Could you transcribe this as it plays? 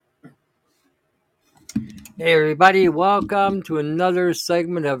Hey everybody, welcome to another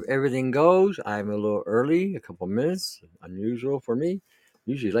segment of Everything Goes. I'm a little early, a couple minutes, unusual for me.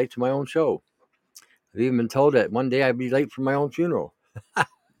 Usually late to my own show. I've even been told that one day I'd be late for my own funeral.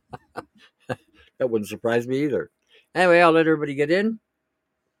 That wouldn't surprise me either. Anyway, I'll let everybody get in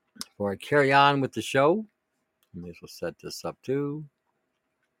before I carry on with the show. I may as well set this up too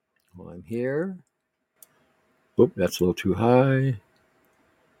while I'm here. Oop, that's a little too high.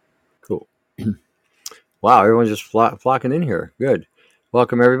 Cool. Wow, everyone's just flocking in here. Good.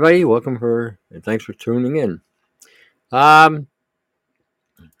 Welcome everybody. And thanks for tuning in. Um,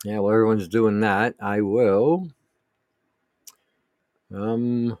 Yeah, while everyone's doing that, I will.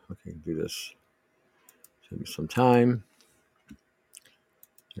 Okay, do this. Give me some time.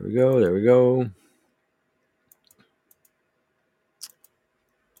 There we go. There we go.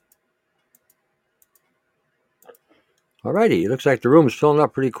 Alrighty, it looks like the room is filling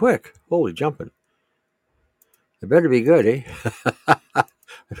up pretty quick. Holy jumping! It better be good, eh?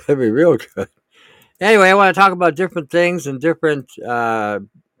 It better be real good. Anyway, I want to talk about different things and different kind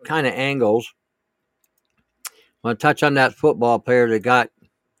of angles. I want to touch on that football player that got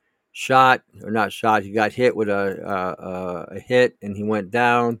shot or not shot. He got hit with a hit and he went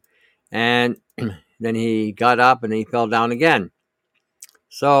down, and then he got up and he fell down again.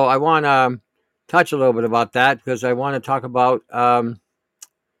 So I want to touch a little bit about that because I want to talk about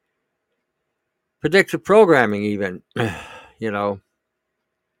predictive programming, even. you know,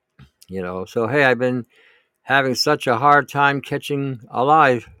 So hey, I've been having such a hard time catching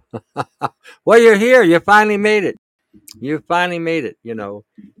alive. Well, you're here. You finally made it. You finally made it.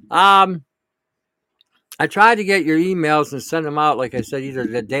 I tried to get your emails and send them out, like I said, either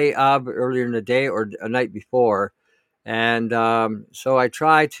the day of, earlier in the day, or a night before. And so I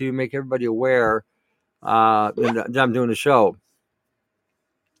try to make everybody aware that I'm doing the show.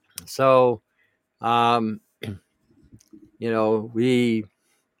 So, um, we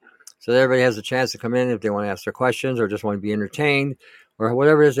so that everybody has a chance to come in if they want to ask their questions or just want to be entertained or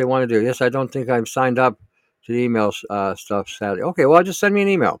whatever it is they want to do. Yes, I don't think I'm signed up to the email stuff Saturday. Okay, well, just send me an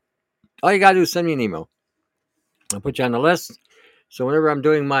email. All you got to do is send me an email. I'll put you on the list. So whenever I'm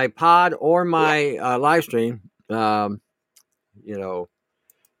doing my pod or my live stream, you know,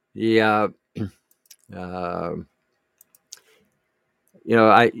 the uh,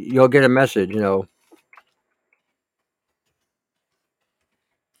 you'll get a message. You know,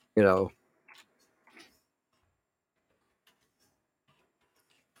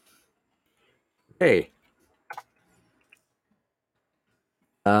 hey,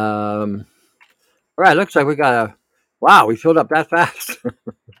 all right. Looks like we got a. Wow, we filled up that fast.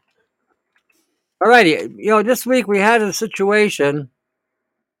 All righty. This week we had a situation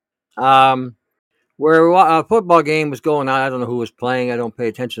um, where a football game was going on. I don't know who was playing. I don't pay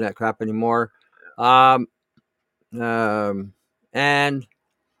attention to that crap anymore. Um, and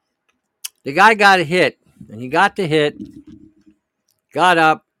the guy got a hit, and he got the hit, got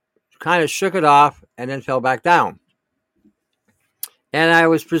up, kind of shook it off, and then fell back down. And I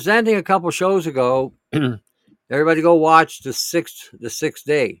was presenting a couple shows ago. Everybody go watch the sixth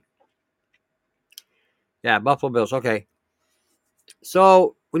day. Yeah, Buffalo Bills. Okay.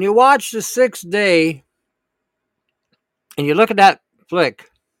 So when you watch the sixth day and you look at that flick,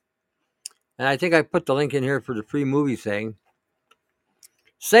 and I think I put the link in here for the free movie thing.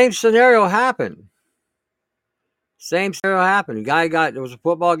 Same scenario happened. The guy there was a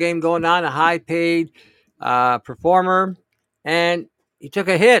football game going on, a high paid performer, and he took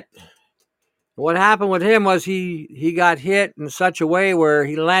a hit. What happened with him was he got hit in such a way where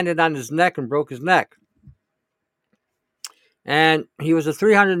he landed on his neck and broke his neck. And he was a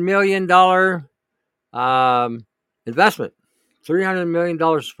 $300 million investment. $300 million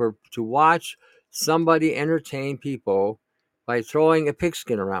to watch somebody entertain people by throwing a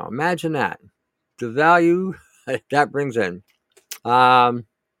pigskin around. Imagine that. The value that brings in. He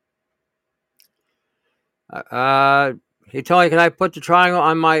told me, can I put the triangle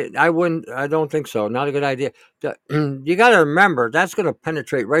on my... I don't think so. Not a good idea. You got to remember, that's going to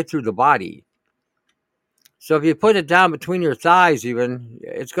penetrate right through the body. So if you put it down between your thighs even,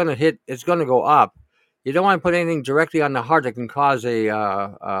 it's going to go up. You don't want to put anything directly on the heart that can cause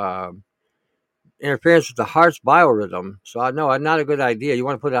a interference with the heart's biorhythm. So no, not a good idea. You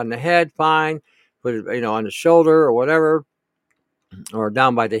want to put it on the head, fine. Put it, on the shoulder or whatever, or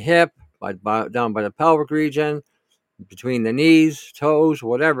down by the hip, down by the pelvic region, between the knees, toes,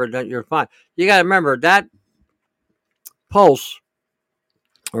 whatever. That you're fine. You got to remember that pulse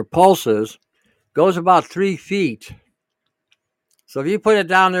or pulses goes about 3 feet. So if you put it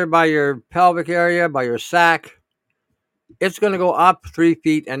down there by your pelvic area, by your sac, it's going to go up 3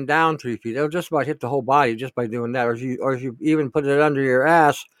 feet and down 3 feet. It'll just about hit the whole body just by doing that. Or if you even put it under your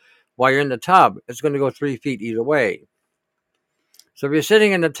ass while you're in the tub, it's going to go 3 feet either way. So if you're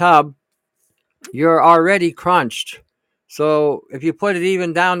sitting in the tub, you're already crunched. So if you put it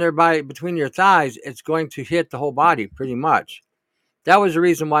even down there between your thighs, it's going to hit the whole body pretty much. That was the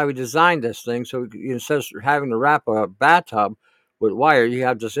reason why we designed this thing. So instead of having to wrap a bathtub with wire, you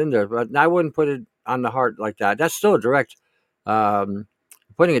have this in there. But I wouldn't put it on the heart like that. That's still a direct, putting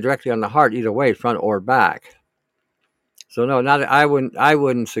it directly on the heart either way, front or back. So no, I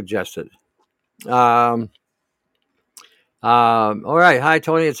wouldn't suggest it. All right. Hi,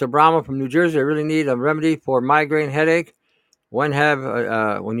 Tony. It's Abramo from New Jersey. I really need a remedy for migraine headache. When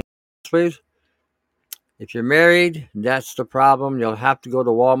you please? If you're married, that's the problem. You'll have to go to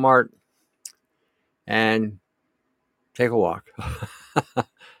Walmart and take a walk.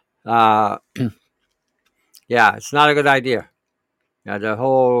 Yeah, it's not a good idea. Yeah, the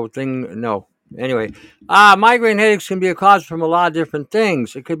whole thing, no. Anyway, migraine headaches can be a cause from a lot of different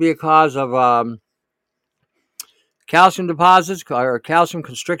things. It could be a cause of calcium deposits or calcium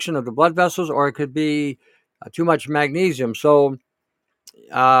constriction of the blood vessels, or it could be too much magnesium. So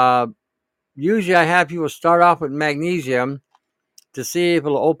usually I have people start off with magnesium to see if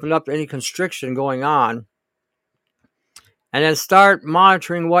it'll open up any constriction going on, and then start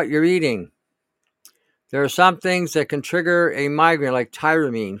monitoring what you're eating. There are some things that can trigger a migraine, like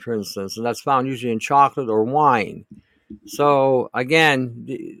tyramine, for instance, and that's found usually in chocolate or wine. So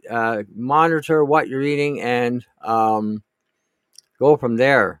again, monitor what you're eating and go from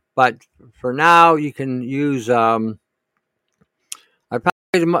there. But for now, you can use I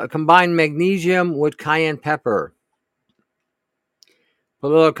probably combine magnesium with cayenne pepper.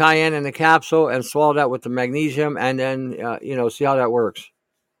 Put a little cayenne in the capsule and swallow that with the magnesium, and then see how that works.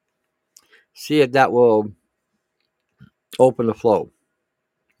 See if that will open the flow.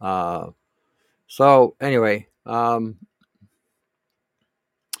 So anyway, hey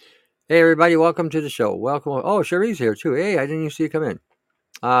everybody, welcome to the show. Welcome. Oh, Cherie's here too. Hey, I didn't even see you come in.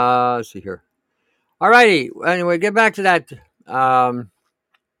 Let's see here. All righty. Anyway, get back to that.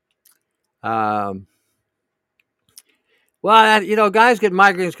 Well, guys get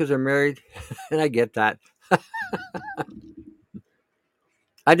migraines because they're married, and I get that.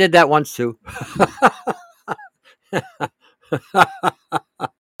 I did that once too.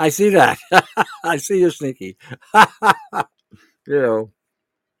 I see that. I see you're sneaky. But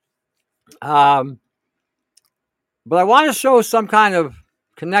I want to show some kind of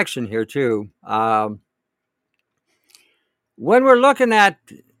connection here too. When we're looking at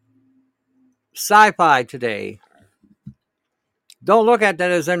sci-fi today, don't look at that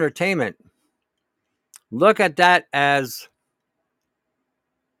as entertainment. Look at that as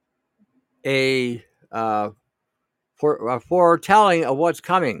a foretelling of what's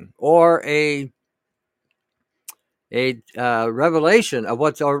coming, or a revelation of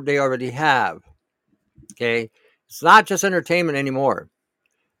what they already have. Okay, it's not just entertainment anymore.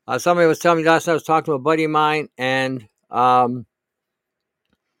 Somebody was telling me last night, I was talking to a buddy of mine, and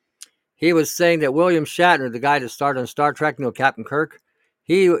he was saying that William Shatner, the guy that starred on Star Trek, Captain Kirk,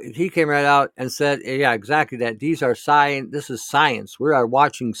 he came right out and said, yeah, exactly that. These are science. This is science. We are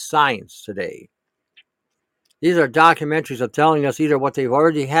watching science today. These are documentaries of telling us either what they've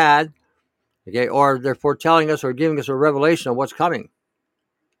already had, okay, or they're foretelling us or giving us a revelation of what's coming.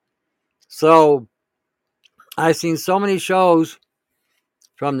 So I've seen so many shows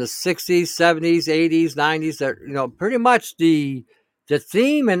from the 60s, 70s, 80s, 90s that, pretty much the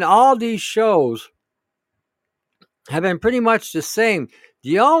theme in all these shows have been pretty much the same.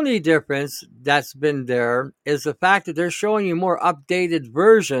 The only difference that's been there is the fact that they're showing you more updated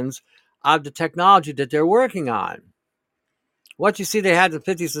versions of the technology that they're working on. What you see they had in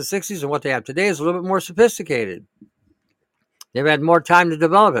the 50s and 60s and what they have today is a little bit more sophisticated. They've had more time to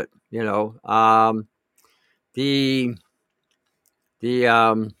develop it,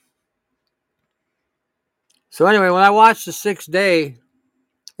 So anyway, when I watched The Sixth Day,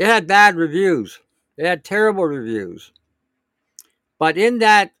 it had bad reviews. It had terrible reviews. But in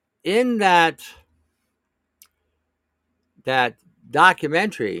that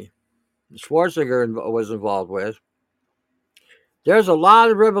documentary Schwarzenegger was involved with, there's a lot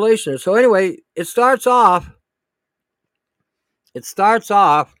of revelation. So anyway, it starts off, and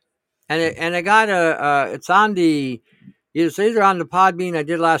I got it's on it's either on the Podbean I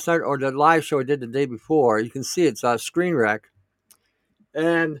did last night or the live show I did the day before. You can see it's a screen rec.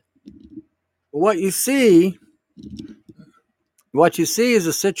 And what you see is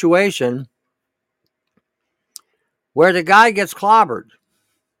a situation where the guy gets clobbered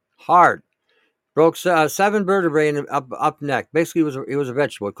hard. Broke 7 vertebrae in the up neck. Basically, it was a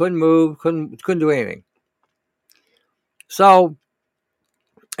vegetable. Couldn't move. Couldn't do anything. So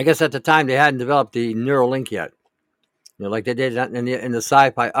I guess at the time they hadn't developed the Neuralink yet. Like they did in the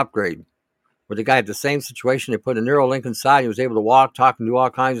sci-fi Upgrade, where the guy had the same situation. They put a Neuralink inside. He was able to walk, talk, and do all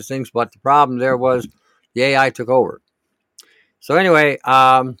kinds of things. But the problem there was the AI took over. So anyway,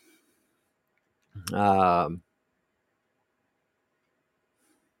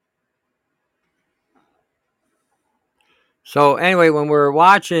 when we're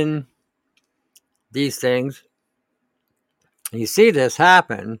watching these things, you see this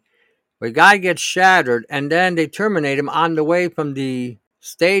happen. The guy gets shattered, and then they terminate him on the way from the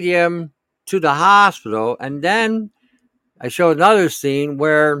stadium to the hospital. And then I showed another scene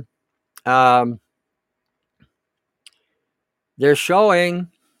where they're showing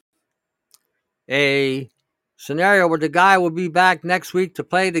a scenario where the guy will be back next week to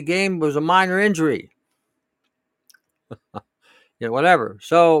play the game. It was a minor injury. Whatever.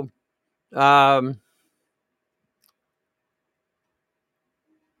 So, you're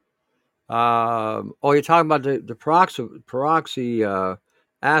talking about the peroxyacetic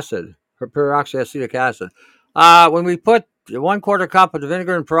acid. When we put 1/4 cup of the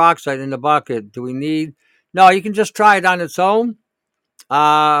vinegar and peroxide in the bucket, do we need? No, you can just try it on its own.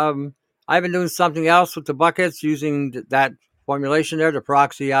 I've been doing something else with the buckets using that formulation there, the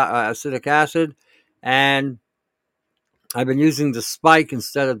peroxyacetic acid, and I've been using the spike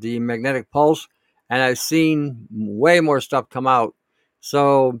instead of the magnetic pulse, and I've seen way more stuff come out.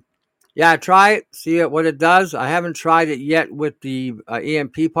 So, yeah, try it, see what it does. I haven't tried it yet with the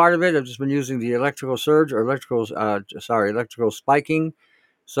EMP part of it. I've just been using the electrical surge or electrical spiking.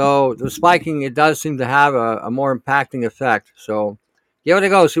 So the spiking, it does seem to have a more impacting effect. So give it a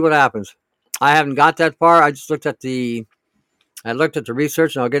go, see what happens. I haven't got that far. I just looked at the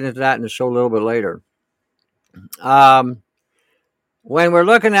research, and I'll get into that in the show a little bit later. When we're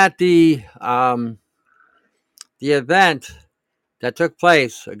looking at the event that took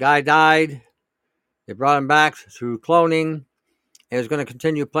place, a guy died. They brought him back through cloning, and was going to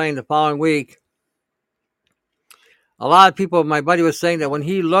continue playing the following week. A lot of people, my buddy was saying that when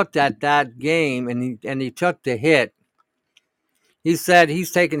he looked at that game and he took the hit, he said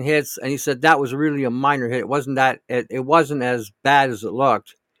he's taken hits, and he said that was really a minor hit. It wasn't as bad as it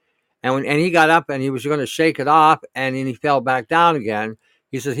looked. And when he got up and he was going to shake it off, and then he fell back down again.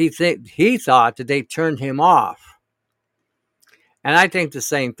 He said he thought that they turned him off. And I think the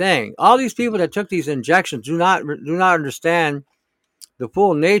same thing. All these people that took these injections do not understand the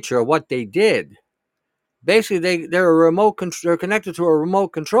full nature of what they did. Basically, they're connected to a remote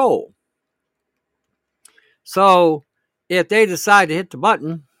control. So if they decide to hit the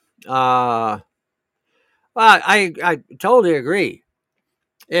button, well, I totally agree.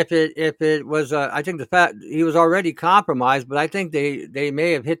 If it was, I think the fact he was already compromised, but I think they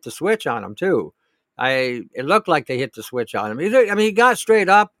may have hit the switch on him too. It looked like they hit the switch on him. He got straight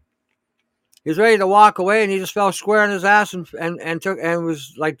up. He was ready to walk away, and he just fell square on his ass and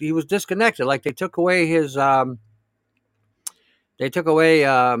was like he was disconnected. Like they took away his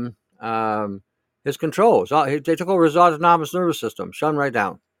his controls. They took over his autonomous nervous system, shut him right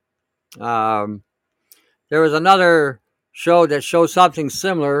down. There was another show that showed something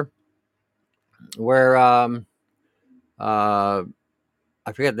similar where I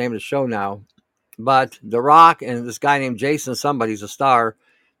forget the name of the show now, but The Rock and this guy named Jason, somebody's a star,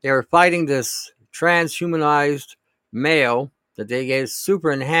 they were fighting this transhumanized male that they gave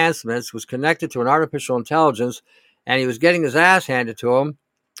super enhancements, was connected to an artificial intelligence, and he was getting his ass handed to him.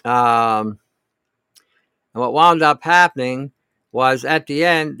 And what wound up happening was at the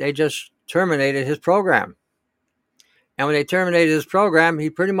end, they just terminated his program. And when they terminated his program, he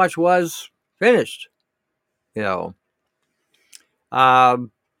pretty much was finished. I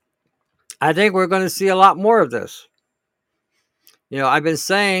think we're going to see a lot more of this. I've been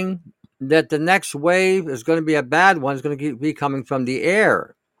saying that the next wave is going to be a bad one. It's going to be coming from the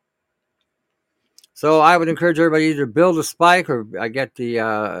air. So I would encourage everybody either build a spike or get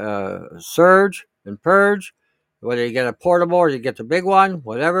the surge and purge, whether you get a portable or you get the big one,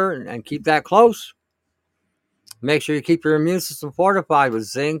 whatever, and keep that close. Make sure you keep your immune system fortified with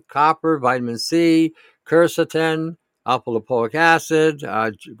zinc, copper, vitamin C, quercetin, alpha-lipoic acid,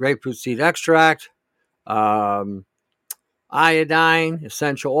 grapefruit seed extract, iodine,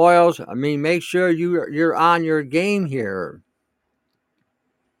 essential oils. Make sure you're on your game here.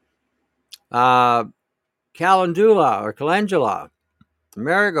 Calendula,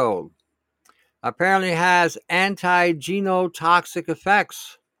 marigold, apparently has anti-genotoxic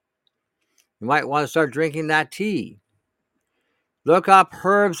effects. You might want to start drinking that tea. Look up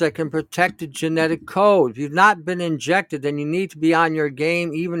herbs that can protect the genetic code. If you've not been injected, then you need to be on your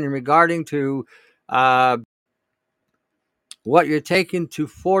game, even in regarding to what you're taking to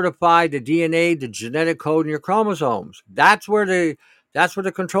fortify the DNA, the genetic code in your chromosomes. That's where the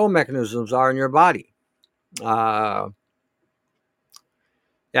control mechanisms are in your body. Yeah.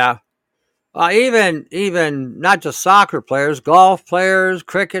 Even not just soccer players, golf players,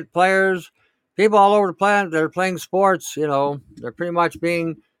 cricket players, people all over the planet that are playing sports, they're pretty much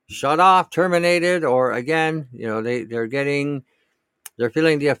being shut off, terminated, or again, they're feeling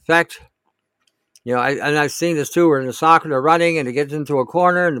the effect. And I've seen this too, where in the soccer they're running and it gets into a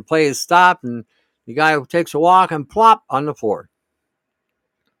corner and the play is stopped and the guy takes a walk and plop on the floor.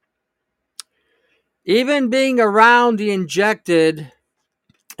 Even being around the injected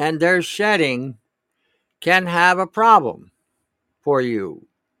and their shedding can have a problem for you.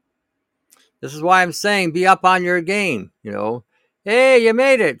 This is why I'm saying be up on your game, Hey, you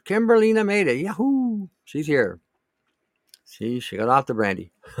made it. Kimberlina made it. Yahoo! She's here. See, she got off the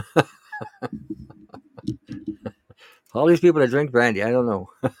brandy. All these people that drink brandy, I don't know.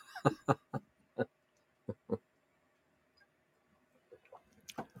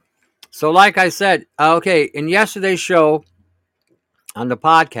 So like I said, okay, in yesterday's show on the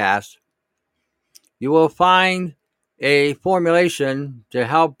podcast, you will find a formulation to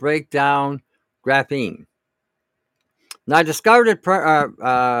help break down graphene. Now, I discovered it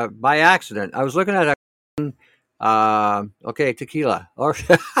by accident. I was looking at tequila. Or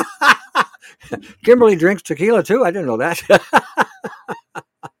Kimberly drinks tequila too. I didn't know that.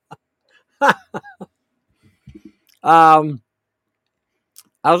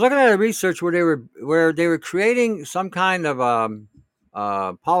 I was looking at a research where they were creating some kind of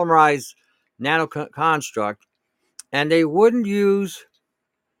polymerized nano construct, and they wouldn't use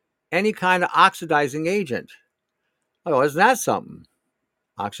any kind of oxidizing agent. Oh, isn't that something?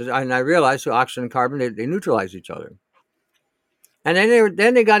 And I realized oxygen and carbon they neutralize each other. And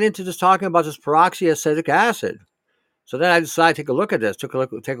then they got into just talking about this peroxyacetic acid. So then I decided to take a look at this. Take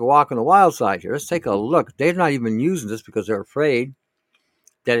a walk on the wild side here. Let's take a look. They're not even using this because they're afraid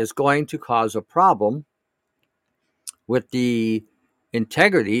that it's going to cause a problem with the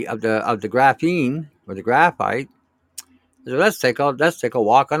integrity of the graphene or the graphite. So let's take a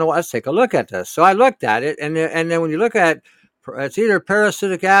walk on the. Let's take a look at this. So I looked at it, and then when you look at it's either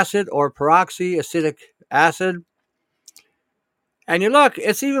peracetic acid or peroxyacetic acid, and you look,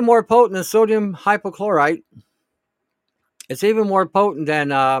 it's even more potent than sodium hypochlorite. It's even more potent than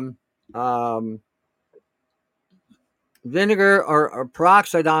vinegar or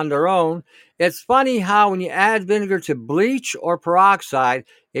peroxide on their own. It's funny how when you add vinegar to bleach or peroxide,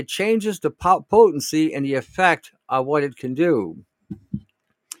 it changes the potency and the effect of what it can do.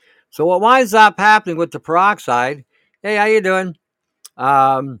 So what winds up happening with the peroxide, hey, how you doing?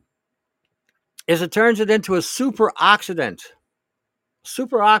 Is it turns it into a superoxidant.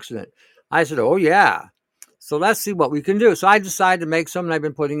 Superoxidant. I said, oh yeah. So let's see what we can do. So I decided to make some, and I've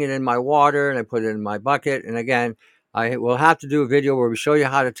been putting it in my water, and I put it in my bucket. And again, I will have to do a video where we show you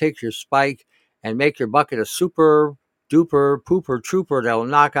how to take your spike and make your bucket a super duper pooper trooper that will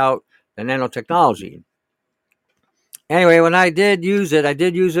knock out the nanotechnology. Anyway, when I did use it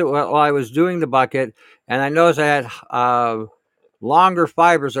while I was doing the bucket, and I noticed I had longer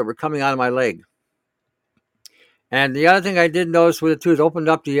fibers that were coming out of my leg. And the other thing I did notice with it too is it opened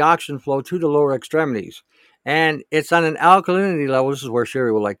up the oxygen flow to the lower extremities. And it's on an alkalinity level. This is where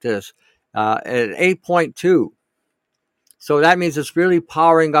Sherry will like this, at 8.2. So that means it's really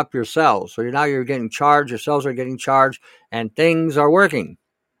powering up your cells. So now you're getting charged, your cells are getting charged, and things are working.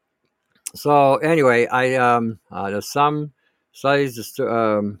 So anyway, there's some studies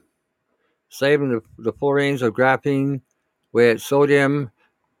saving the fluorines of graphene with sodium.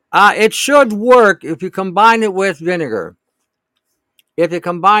 It should work if you combine it with vinegar.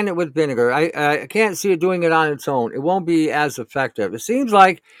 I can't see it doing it on its own. It won't be as effective. It seems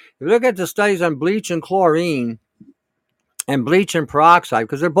like if you look at the studies on bleach and chlorine and bleach and peroxide,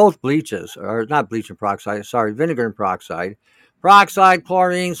 because they're both bleaches, or not bleach and peroxide, sorry, vinegar and peroxide. Peroxide,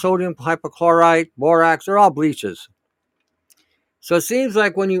 chlorine, sodium hypochlorite, borax, they're all bleaches. So it seems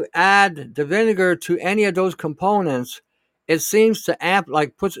like when you add the vinegar to any of those components, it seems to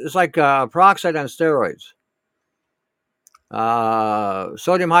it's like peroxide on steroids.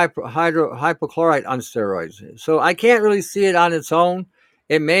 Sodium hypochlorite on steroids. So I can't really see it on its own.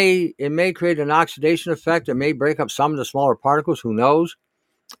 It may create an oxidation effect. It may break up some of the smaller particles. Who knows?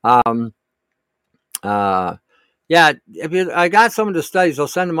 Yeah. I got some of the studies. I'll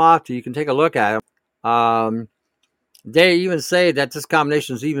send them off to you. You can take a look at them. They even say that this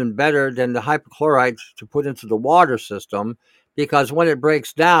combination is even better than the hypochlorite to put into the water system because when it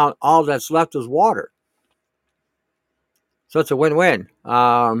breaks down, all that's left is water. So it's a win-win.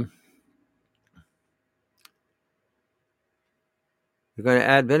 You're going to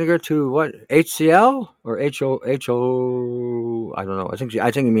add vinegar to what? HCl or HO? I don't know. I think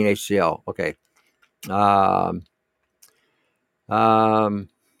you mean HCl. Okay. Um, um,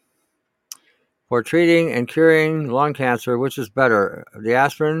 for treating and curing lung cancer, which is better, the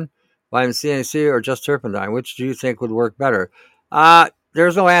aspirin, vitamin C and C, or just turpentine? Which do you think would work better?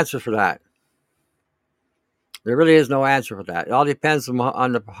 There's no answer for that. There really is no answer for that. It all depends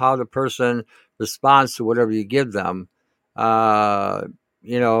on how the person responds to whatever you give them. Uh,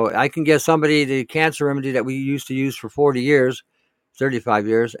 I can give somebody the cancer remedy that we used to use for 40 years, 35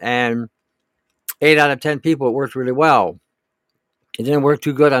 years, and 8 out of 10 people it worked really well. It didn't work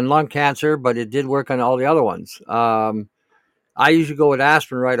too good on lung cancer, but it did work on all the other ones. I usually go with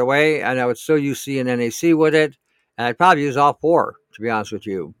aspirin right away, and I would still use C and NAC with it, and I'd probably use all 4, to be honest with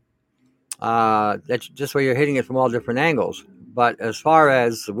you. That's just where you're hitting it from all different angles. But as far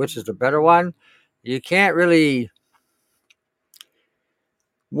as which is the better one, you can't really.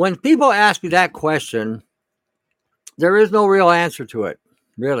 When people ask me that question, there is no real answer to it,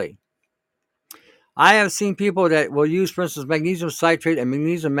 really. I have seen people that will use, for instance, magnesium citrate and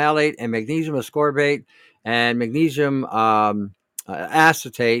magnesium malate and magnesium ascorbate and magnesium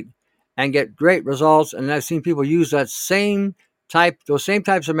acetate and get great results. And I've seen people use those same types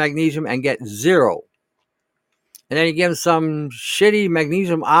of magnesium and get 0. And then you give them some shitty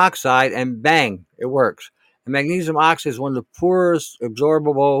magnesium oxide and bang, it works. And magnesium oxide is one of the poorest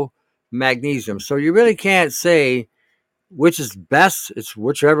absorbable magnesium. So you really can't say which is best. It's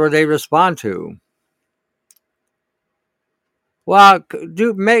whichever they respond to. Well,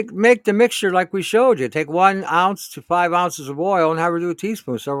 make the mixture like we showed you. Take 1 ounce to 5 ounces of oil and have her do a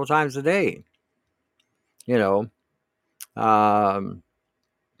teaspoon several times a day. See how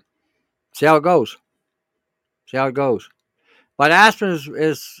it goes. But aspirin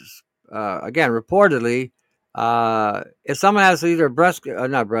is again, reportedly, if someone has either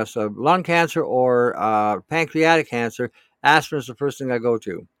lung cancer or pancreatic cancer, aspirin is the first thing I go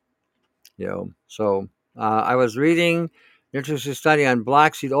to. So I was reading an interesting study on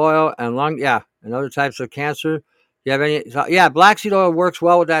black seed oil and and other types of cancer. You have any? Yeah, black seed oil works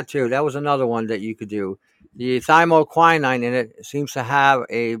well with that too. That was another one that you could do. The thymoquinine in it seems to have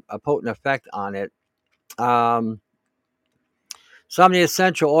a potent effect on it. Some of the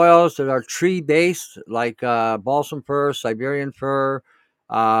essential oils that are tree-based, like balsam fir, Siberian fir,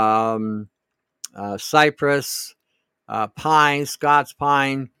 cypress, pine, Scots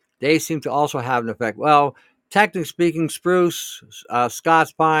pine, they seem to also have an effect. Well, technically speaking, spruce,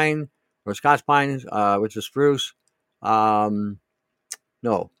 Scots pine, which is spruce.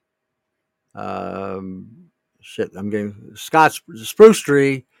 No. I'm getting spruce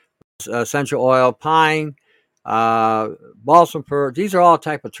tree, essential oil, pine, balsam fir. These are all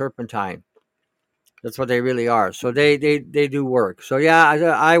type of turpentine. That's what they really are. So they do work. So yeah,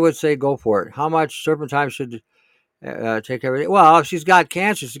 I would say go for it. How much turpentine should take every day? Well, if she's got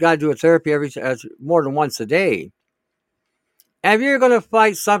cancer, she's got to do a therapy more than once a day. And if you're going to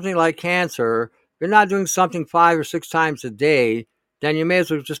fight something like cancer, if you're not doing something 5 or 6 times a day, then you may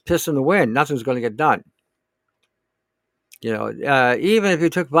as well just piss in the wind. Nothing's going to get done. Even if you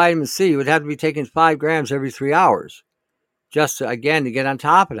took vitamin C, you would have to be taking 5 grams every 3 hours. Just to get on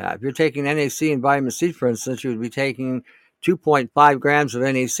top of that. If you're taking NAC and vitamin C, for instance, you would be taking 2.5 grams of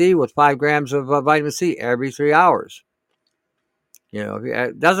NAC with 5 grams of vitamin C every 3 hours.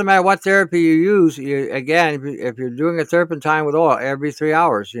 It doesn't matter what therapy you use. If you're doing a turpentine with oil every 3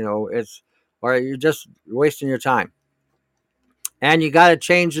 hours, or you're just wasting your time. And you got to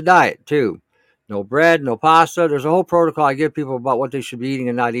change the diet too. No bread, no pasta. There's a whole protocol I give people about what they should be eating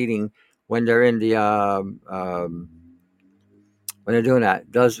and not eating when they're in the when they're doing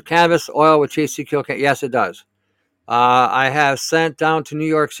that. Does cannabis oil with THC kill cancer? Yes, it does. I have sent down to New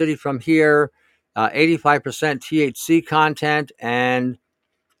York City from here 85% THC content, and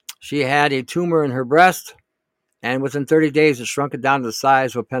she had a tumor in her breast, and within 30 days it shrunk it down to the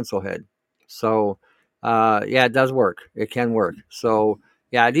size of a pencil head. So it does work. It can work. So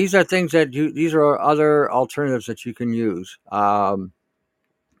these are things these are other alternatives that you can use. But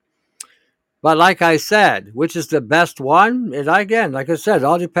like I said, which is the best one? Like I said, it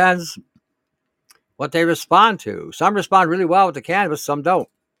all depends what they respond to. Some respond really well with the cannabis, some don't.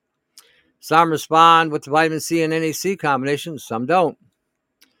 Some respond with the vitamin C and NAC combination, some don't.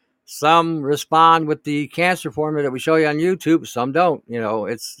 Some respond with the cancer formula that we show you on YouTube, some don't. It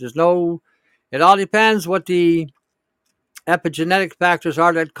all depends what the epigenetic factors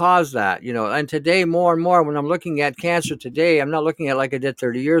are that cause that, and today more and more when I'm looking at cancer today, I'm not looking at it like I did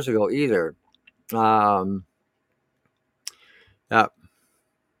 30 years ago either. um yeah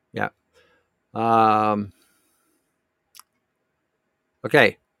yeah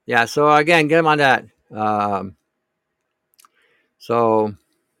okay, yeah, so again, get them on that. So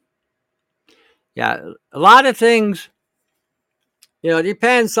yeah, a lot of things, it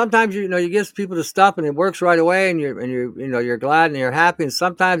depends. Sometimes you give people the stuff and it works right away, and you're glad and you're happy. And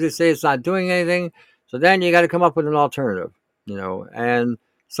sometimes they say it's not doing anything, so then you got to come up with an alternative. And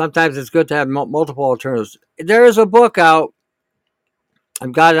sometimes it's good to have multiple alternatives. There is a book out.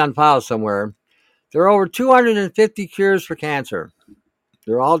 I've got it on file somewhere. There are over 250 cures for cancer.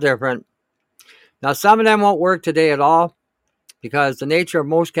 They're all different. Now, some of them won't work today at all, because the nature of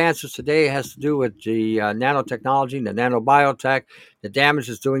most cancers today has to do with the nanotechnology, the nanobiotech, the damage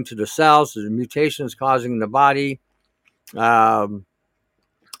it's doing to the cells, the mutations causing in the body. On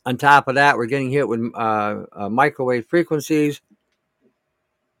top of that, we're getting hit with microwave frequencies.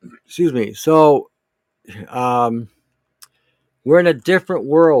 Excuse me. So we're in a different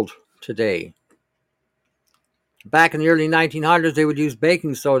world today. Back in the early 1900s, they would use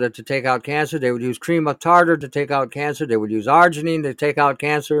baking soda to take out cancer. They would use cream of tartar to take out cancer. They would use arginine to take out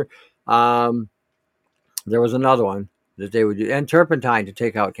cancer. There was another one that they would use, and turpentine to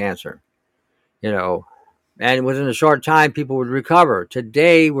take out cancer. And within a short time, people would recover.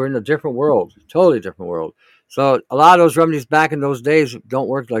 Today, we're in a different world, totally different world. So a lot of those remedies back in those days don't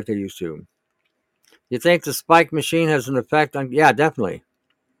work like they used to. You think the spike machine has an effect on? Yeah, definitely.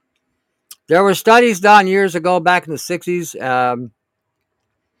 There were studies done years ago, back in the 60s,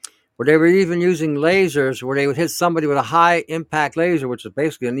 where they were even using lasers, where they would hit somebody with a high impact laser, which is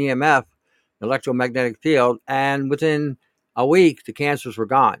basically an EMF, electromagnetic field, and within a week, the cancers were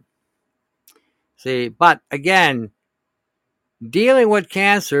gone. See, but again, dealing with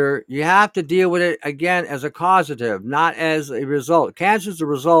cancer, you have to deal with it again as a causative, not as a result. Cancer is the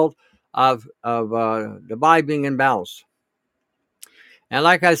result of the body being imbalanced. And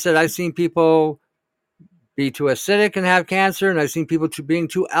like I said, I've seen people be too acidic and have cancer, and I've seen people being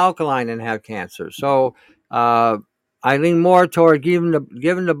too alkaline and have cancer. So I lean more toward giving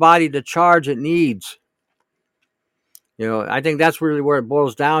the body the charge it needs. I think that's really where it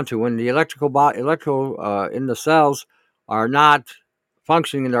boils down to. When the electrical in the cells are not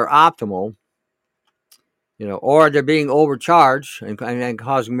functioning in their optimal, or they're being overcharged and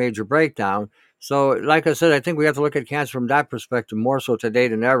causing major breakdown. So, like I said, I think we have to look at cancer from that perspective more so today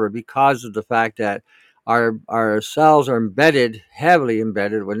than ever, because of the fact that our cells are heavily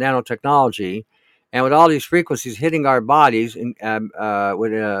embedded with nanotechnology, and with all these frequencies hitting our bodies with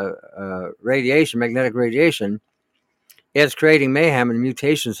magnetic radiation, it's creating mayhem and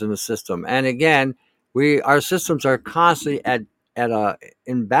mutations in the system. And again, our systems are constantly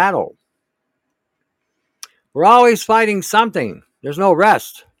in battle. We're always fighting something. There's no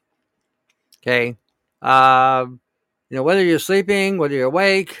rest. Okay. Whether you're sleeping, whether you're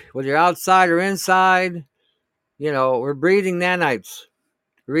awake, whether you're outside or inside, we're breathing nanites.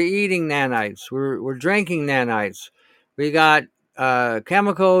 We're eating nanites. We're drinking nanites. We got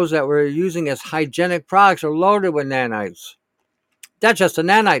chemicals that we're using as hygienic products are loaded with nanites. That's just the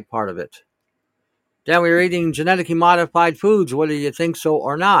nanite part of it. Then we're eating genetically modified foods, whether you think so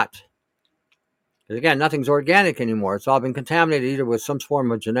or not. Because again, nothing's organic anymore. It's all been contaminated either with some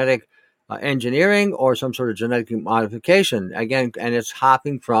form of genetic engineering or some sort of genetic modification. Again, and it's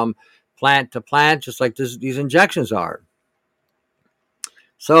hopping from plant to plant, just like these injections are.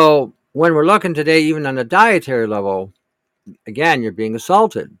 So when we're looking today, even on a dietary level, again, you're being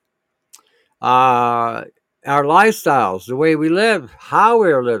assaulted. Our lifestyles, the way we live, how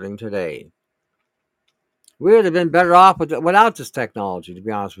we're living today, we would have been better off without this technology, to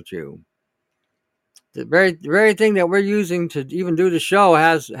be honest with you. The very thing that we're using to even do the show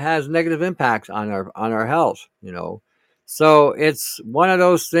has negative impacts on our health, So it's one of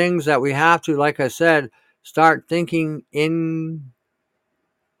those things that we have to, like I said, start thinking in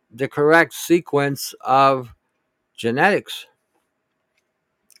the correct sequence of genetics.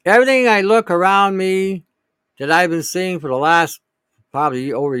 Everything I look around me that I've been seeing for the last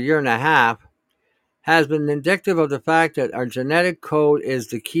probably over a year and a half has been indicative of the fact that our genetic code is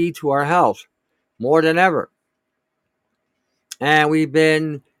the key to our health more than ever. And we've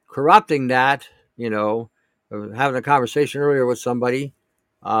been corrupting that, having a conversation earlier with somebody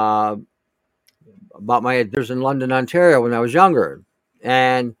about my adventures in London, Ontario when I was younger.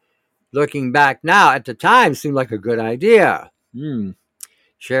 And looking back now, at the time, seemed like a good idea.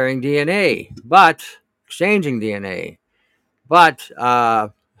 Sharing DNA, but exchanging DNA. But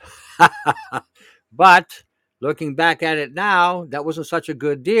looking back at it now, that wasn't such a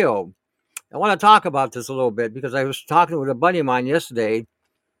good deal. I want to talk about this a little bit because I was talking with a buddy of mine yesterday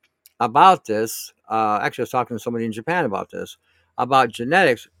about this. Actually, I was talking to somebody in Japan about this, about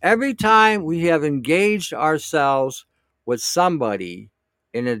genetics. Every time we have engaged ourselves with somebody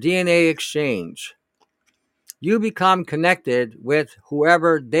in a DNA exchange, you become connected with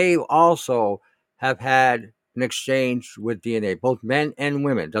whoever they also have had an exchange with DNA, both men and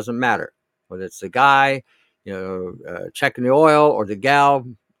women. It doesn't matter whether it's the guy, checking the oil, or the gal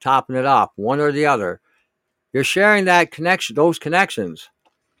topping it off, one or the other. You're sharing that connection, those connections.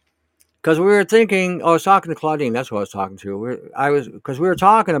 Because we were thinking, I was talking to Claudine. That's what I was talking to. Because we were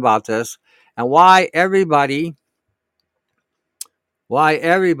talking about this and why everybody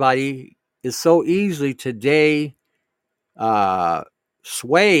is so easily today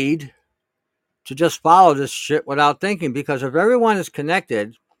swayed to just follow this shit without thinking. Because if everyone is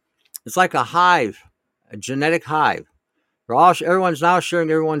connected, it's like a hive, a genetic hive. Everyone's now sharing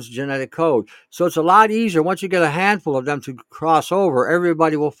everyone's genetic code. So it's a lot easier. Once you get a handful of them to cross over,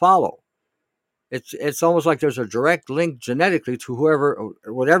 everybody will follow. It's almost like there's a direct link genetically to whoever,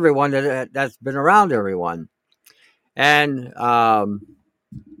 with everyone that's been around everyone. And, well,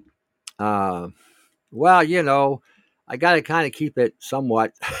 I got to kind of keep it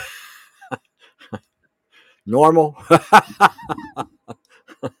somewhat normal.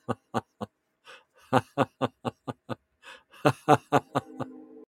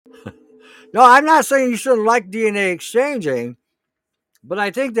 No, I'm not saying you shouldn't like DNA exchanging, but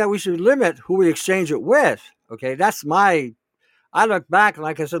I think that we should limit who we exchange it with. Okay, I look back and,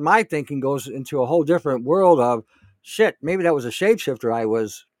 like I said, my thinking goes into a whole different world of shit. Maybe that was a shapeshifter I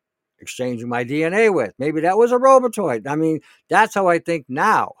was exchanging my DNA with. Maybe that was a robotoid. I mean, that's how I think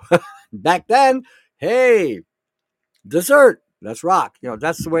now. Back then, hey, dessert, let's rock.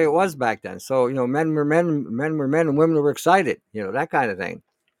 That's the way it was back then. So, men were men, and women were excited. That kind of thing.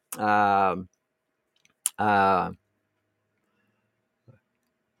 Um, uh,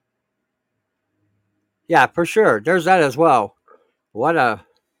 yeah, for sure. There's that as well. What a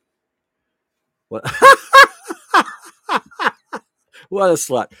what, what a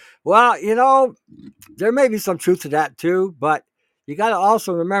slut. Well, there may be some truth to that too, but you got to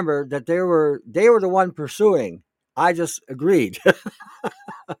also remember that they were the one pursuing. I just agreed.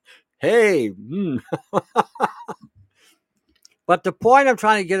 Hey, but the point I'm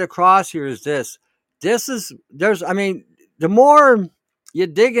trying to get across here is this. The more you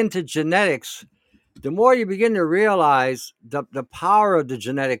dig into genetics, the more you begin to realize the power of the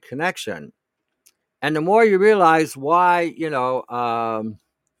genetic connection. And the more you realize why,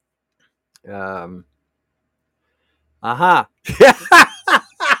 uh-huh.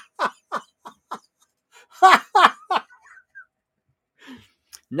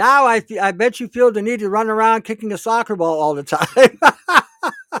 Now I bet you feel the need to run around kicking a soccer ball all the time.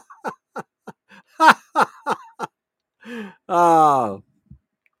 Oh,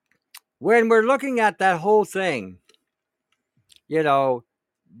 when we're looking at that whole thing,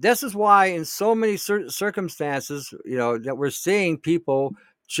 this is why in so many circumstances, that we're seeing people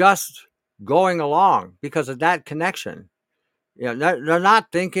just going along because of that connection. They're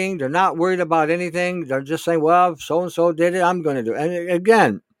not thinking, they're not worried about anything. They're just saying, well, so and so did it, I'm going to do it. And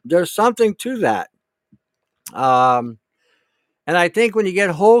again, there's something to that. And I think when you get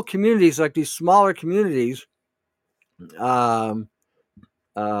whole communities, like these smaller communities, they've got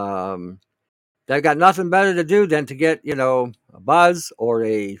nothing better to do than to get, a buzz or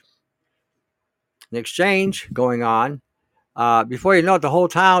an exchange going on. Before you know it, the whole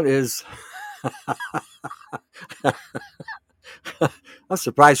town is. I'm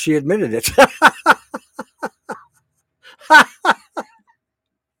surprised she admitted it.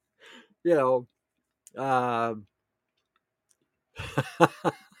 you know, uh,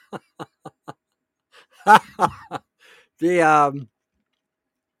 the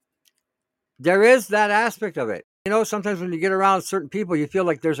there is that aspect of it. Sometimes when you get around certain people, you feel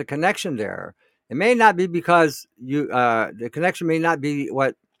like there's a connection there. It may not be because the connection may not be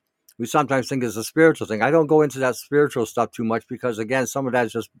what we sometimes think is a spiritual thing. I don't go into that spiritual stuff too much because, again, some of that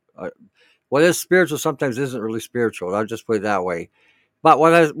is just what is spiritual sometimes isn't really spiritual. I'll just put it that way. But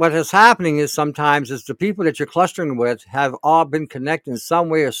what is happening is sometimes is the people that you're clustering with have all been connected in some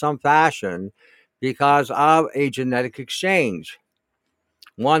way or some fashion because of a genetic exchange.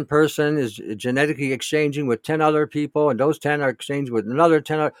 One person is genetically exchanging with 10 other people, and those 10 are exchanging with another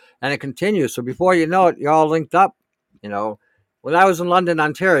 10, and it continues. So before you know it, you're all linked up. When I was in London,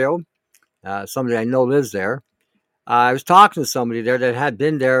 Ontario, somebody I know lives there. I was talking to somebody there that had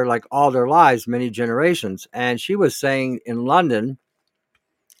been there like all their lives, many generations, and she was saying in London,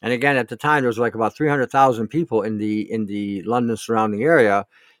 and again, at the time, there was like about 300,000 people in the London surrounding area,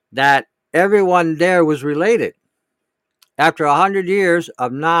 that everyone there was related. After 100 years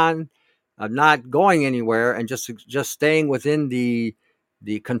of not going anywhere and just staying within the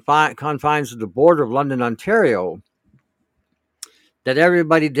confines of the border of London, Ontario, that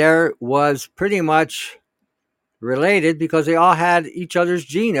everybody there was pretty much related because they all had each other's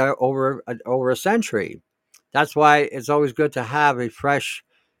gene over a century. That's why it's always good to have a fresh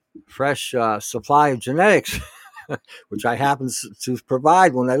supply of genetics, which I happen to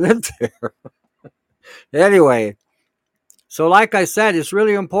provide when I lived there. Anyway, so like I said, it's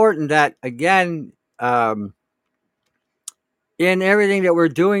really important that, again, in everything that we're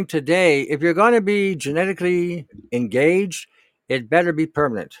doing today, if you're going to be genetically engaged, it better be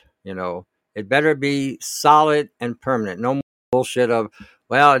permanent. It better be solid and permanent. No more bullshit of,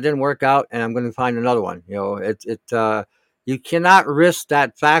 well, it didn't work out and I'm going to find another one. You cannot risk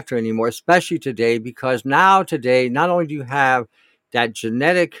that factor anymore, especially today, because today, not only do you have that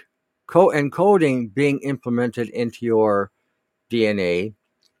genetic encoding being implemented into your DNA,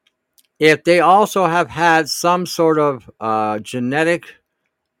 if they also have had some sort of genetic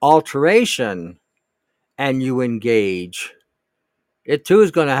alteration and you engage, it too is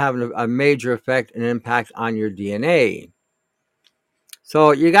going to have a major effect and impact on your DNA.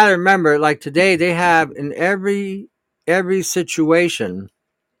 So you got to remember, like today, they have in every situation,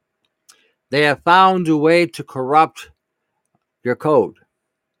 they have found a way to corrupt your code.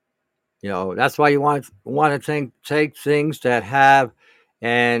 That's why you want to take things that have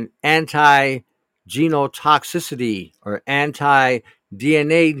an anti-genotoxicity or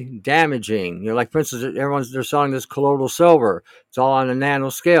anti-DNA damaging. Like for instance, they're selling this colloidal silver. It's all on a nano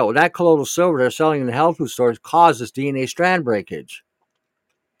scale. That colloidal silver they're selling in the health food stores causes DNA strand breakage.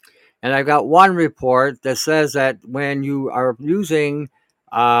 And I've got one report that says that when you are using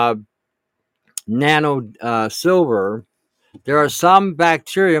nano silver, there are some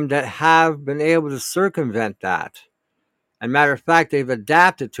bacterium that have been able to circumvent that. And matter of fact, they've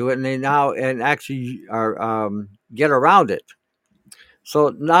adapted to it, and they now actually are get around it.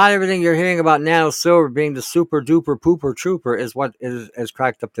 So not everything you're hearing about nano silver being the super duper pooper trooper is what is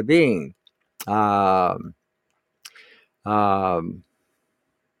cracked up to being.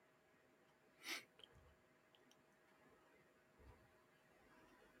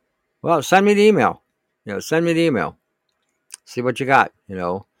 Well, send me the email. Send me the email. See what you got.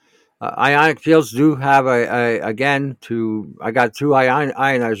 Ionic fields do have I got 2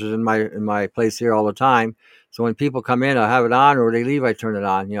 ionizers in my place here all the time. So when people come in, I have it on, or they leave, I turn it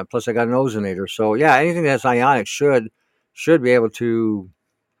on. Plus I got an ozonator. So yeah, anything that's ionic should be able to,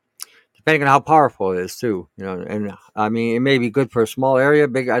 depending on how powerful it is too. And I mean, it may be good for a small area,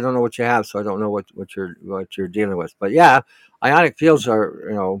 big. I don't know what you have, so I don't know what you're dealing with. But yeah, ionic fields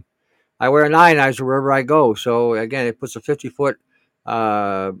are. I wear an ionizer wherever I go. So again, it puts a 50-foot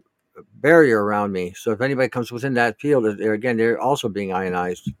barrier around me. So if anybody comes within that field, they're also being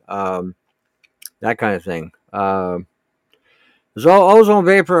ionized. That kind of thing. Is ozone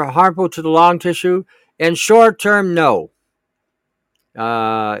vapor harmful to the lung tissue? In short term, no.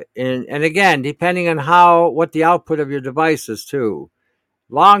 And again, depending on what the output of your device is too.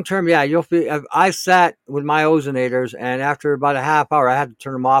 Long term, yeah, you'll feel. I sat with my ozonators, and after about a half hour, I had to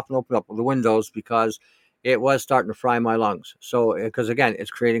turn them off and open up the windows because it was starting to fry my lungs. So, because again,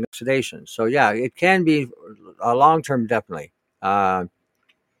 it's creating oxidation. So, yeah, it can be a long term, definitely. Okay.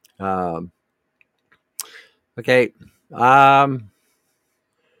 I'll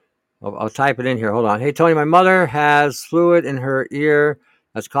type it in here. Hold on. Hey, Tony, my mother has fluid in her ear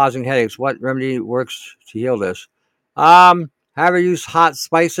that's causing headaches. What remedy works to heal this? Have her use hot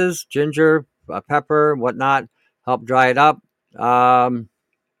spices, ginger, pepper, whatnot, help dry it up.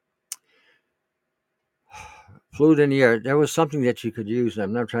 Fluid in the ear. There was something that you could use.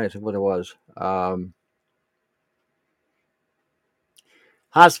 I'm not trying to think what it was. Hot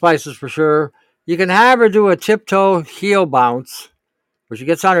spices for sure. You can have her do a tiptoe heel bounce, where she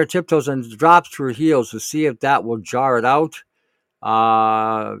gets on her tiptoes and drops to her heels to see if that will jar it out.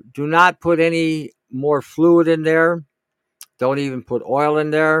 Do not put any more fluid in there. Don't even put oil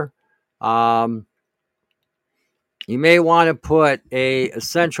in there. You may want to put a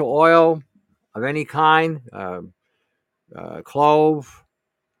essential oil of any kind, clove,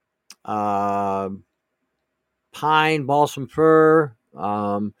 pine, balsam fir.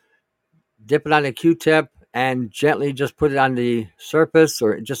 Dip it on a Q-tip and gently just put it on the surface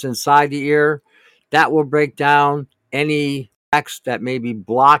or just inside the ear. That will break down any cracks that may be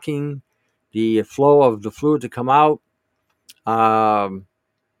blocking the flow of the fluid to come out.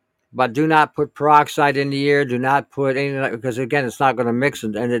 but do not put peroxide in the ear. Do not put anything, because again, it's not going to mix,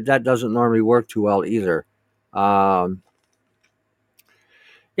 and that doesn't normally work too well either.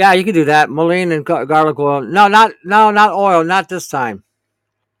 Yeah, you can do that. Mullein and garlic oil. No, not oil. Not this time.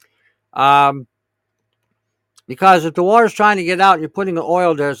 Because if the water's trying to get out and you're putting the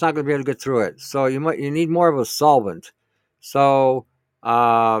oil there, it's not going to be able to get through it. So you need more of a solvent. So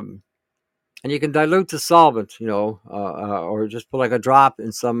and you can dilute the solvent, or just put like a drop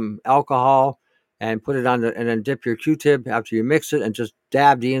in some alcohol and put it on and then dip your Q-tip after you mix it and just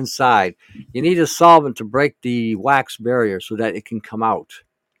dab the inside. You need a solvent to break the wax barrier so that it can come out.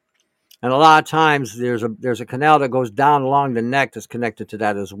 And a lot of times there's a canal that goes down along the neck that's connected to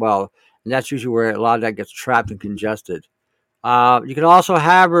that as well. And that's usually where a lot of that gets trapped and congested. You can also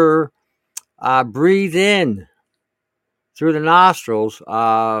have her breathe in through the nostrils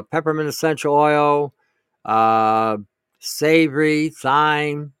peppermint essential oil, savory,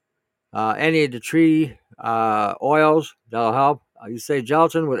 thyme, any of the tree oils. That'll help. You say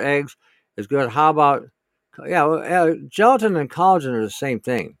gelatin with eggs is good. How about, gelatin and collagen are the same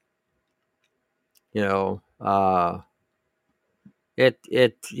thing. It's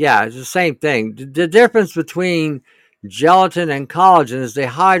the same thing. The difference between gelatin and collagen is they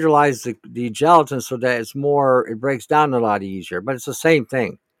hydrolyze the gelatin so that it breaks down a lot easier, but it's the same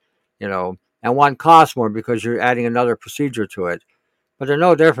thing, and one costs more because you're adding another procedure to it, but they're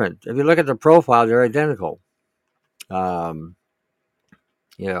no different. If you look at the profile, they're identical. So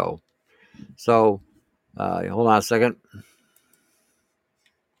hold on a second.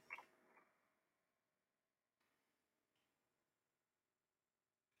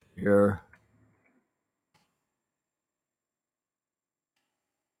 Here.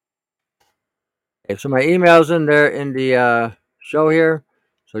 Okay, so my email's in there in the show here.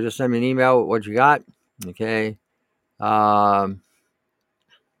 So just send me an email with what you got. Okay. There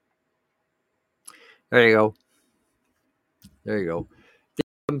you go. There you go.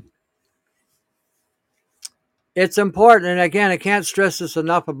 It's important, and again, I can't stress this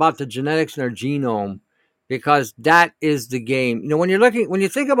enough about the genetics in our genome, because that is the game. When you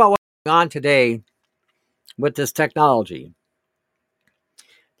think about what's going on today with this technology,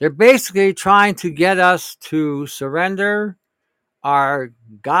 they're basically trying to get us to surrender our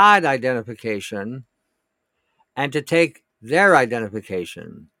God identification and to take their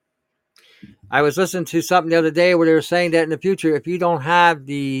identification. I was listening to something the other day where they were saying that in the future, if you don't have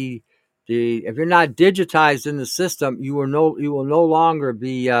if you're not digitized in the system, you will no longer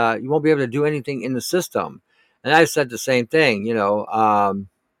be you won't be able to do anything in the system. And I said the same thing, in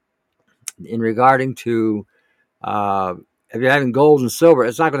regarding to if you're having gold and silver,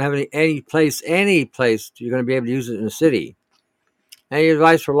 it's not going to have any place you're going to be able to use it in the city. Any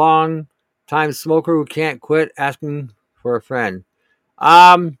advice for long time smoker who can't quit? Asking for a friend.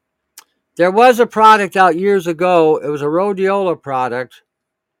 There was a product out years ago. It was a rhodiola product.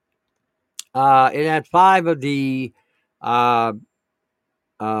 It had 5 of the rosavins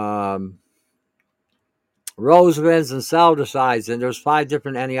and saldosides, and there's 5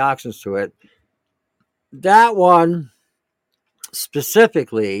 different antioxidants to it. That one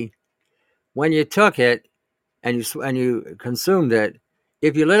specifically, when you took it and you consumed it,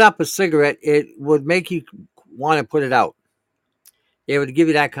 if you lit up a cigarette, it would make you want to put it out. It would give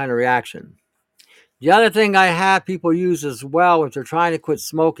you that kind of reaction. The other thing I have people use as well if they're trying to quit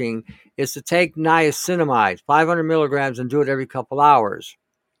smoking is to take niacinamide, 500 milligrams, and do it every couple hours.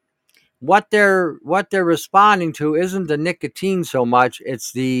 What they're responding to isn't the nicotine so much;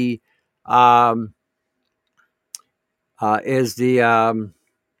 it's the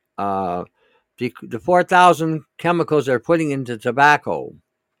 4,000 chemicals they're putting into tobacco.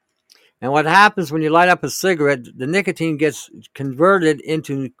 And what happens when you light up a cigarette, the nicotine gets converted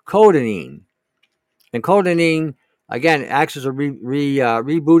into codeine. And codeine, again, acts as a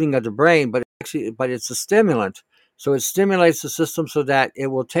rebooting of the brain, but it's a stimulant. So it stimulates the system so that it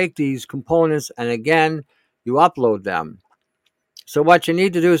will take these components and, again, you upload them. So what you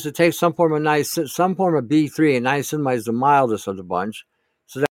need to do is to take some form of B3, and niacinamide is the mildest of the bunch.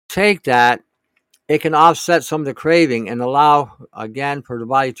 So that you take that, it can offset some of the craving and allow, again, for the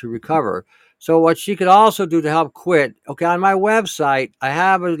body to recover. So what she could also do to help quit, okay, on my website, I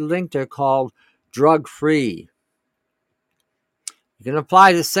have a link there called Drug Free. You can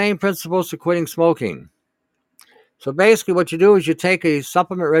apply the same principles to quitting smoking. So basically what you do is you take a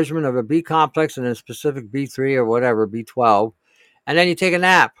supplement regimen of a B complex and a specific B3 or whatever, B12, and then you take a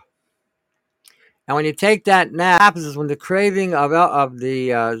nap. And when you take that nap, this is when the craving of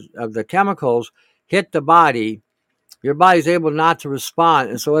the chemicals hit the body, your body's able not to respond.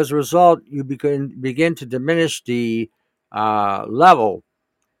 And so as a result, you begin to diminish the level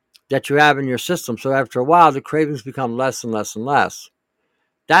that you have in your system. So after a while, the cravings become less and less and less.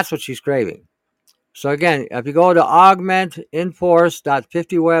 That's what she's craving. So again, if you go to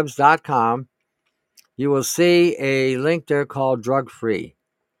augmentinforce.50webs.com, you will see a link there called Drug Free.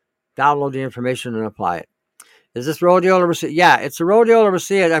 Download the information and apply it. Is this rhodiola rosea? Yeah, it's a rhodiola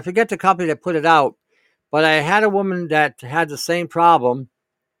rosea. I forget the company that put it out, but I had a woman that had the same problem.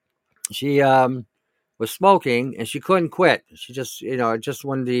 She was smoking and she couldn't quit. She just, just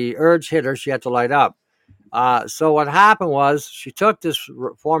when the urge hit her, she had to light up. So what happened was she took this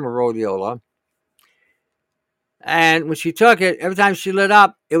form of rhodiola, and when she took it, every time she lit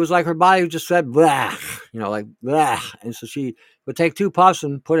up, it was like her body just said blah, like blah, and so she would take 2 puffs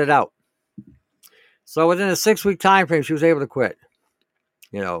and put it out. So within a 6-week time frame, she was able to quit.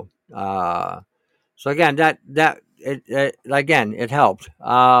 So again, it helped.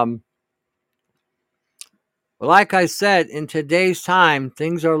 But like I said, in today's time,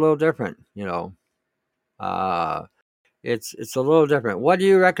 things are a little different. It's a little different. What do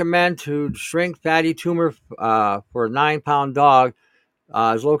you recommend to shrink fatty tumor for a 9-pound dog?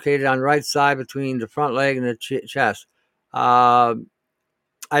 Is located on the right side between the front leg and the chest.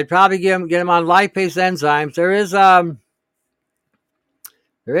 I'd probably get him on lipase enzymes.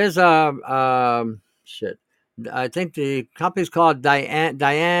 I think the company's called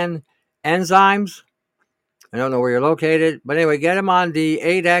Diane Enzymes. I don't know where you're located, but anyway, get him on the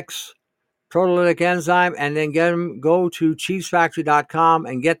 8X proteolytic enzyme, and then go to cheesefactory.com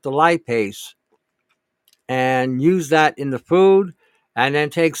and get the lipase and use that in the food, and then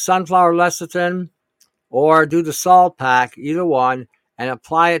take sunflower lecithin or do the salt pack, either one, and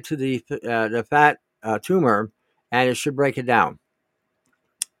apply it to the fat tumor, and it should break it down.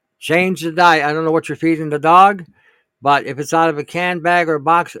 Change the diet. I don't know what you're feeding the dog, but if it's out of a can, bag, or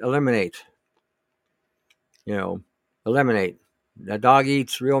box, eliminate. Eliminate. The dog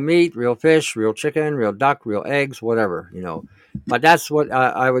eats real meat, real fish, real chicken, real duck, real eggs, whatever, But that's what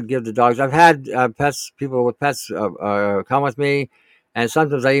I would give the dogs. I've had people with pets come with me, and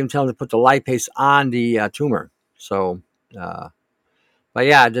sometimes I even tell them to put the lipase on the tumor. So, but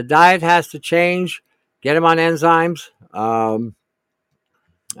yeah, the diet has to change. Get them on enzymes.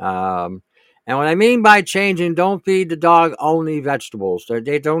 And what I mean by changing, don't feed the dog only vegetables.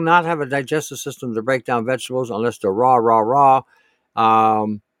 They do not have a digestive system to break down vegetables unless they're raw.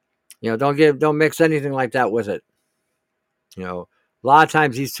 Don't mix anything like that with it. A lot of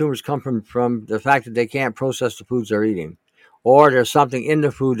times these tumors come from the fact that they can't process the foods they're eating, or there's something in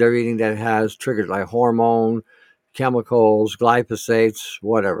the food they're eating that has triggered, like hormone, chemicals, glyphosates,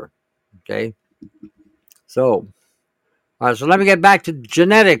 whatever. Okay. So, all right. So let me get back to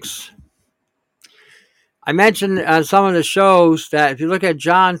genetics. I mentioned on some of the shows that if you look at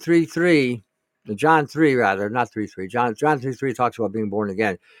John 3:3, John 3 rather, not 3:3. John 3:3 talks about being born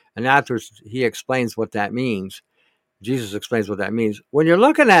again, and afterwards he explains what that means. Jesus explains what that means. When you're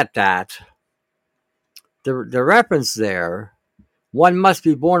looking at that, the reference there, one must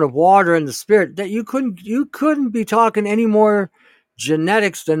be born of water and the Spirit. That you couldn't be talking any more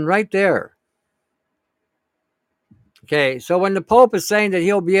genetics than right there. Okay, so when the Pope is saying that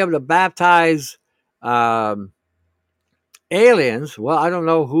he'll be able to baptize aliens, well, I don't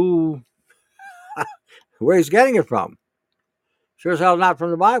know where he's getting it from. Sure as hell not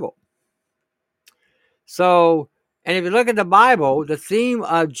from the Bible. So, and if you look at the Bible, the theme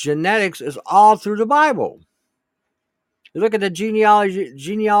of genetics is all through the Bible. You look at the genealogy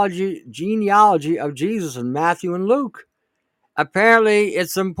of Jesus in Matthew and Luke. Apparently,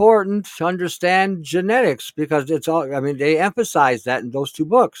 it's important to understand genetics because they emphasize that in those 2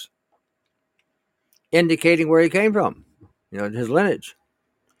 books, indicating where he came from, his lineage.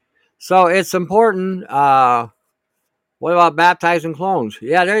 So it's important. What about baptizing clones?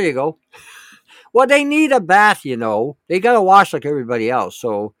 Yeah, there you go. Well, they need a bath, They got to wash like everybody else.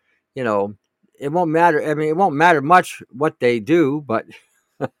 So, it won't matter. It won't matter much what they do, but,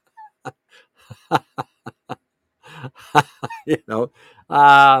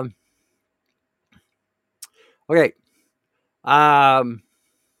 okay.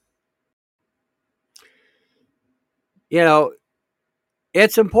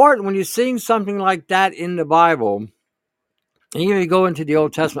 It's important when you're seeing something like that in the Bible. And even if you go into the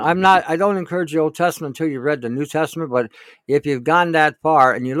Old Testament, I don't encourage the Old Testament until you've read the New Testament, but if you've gone that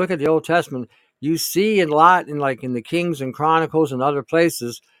far and you look at the Old Testament, you see a lot in the Kings and Chronicles and other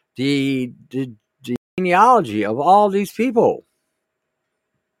places, the genealogy of all these people,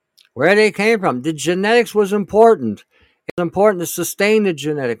 where they came from. The genetics was important. It was important to sustain the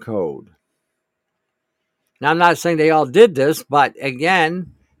genetic code. Now, I'm not saying they all did this, but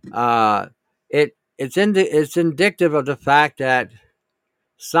again, it's indicative of the fact that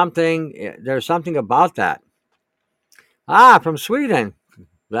there's something about that. From Sweden.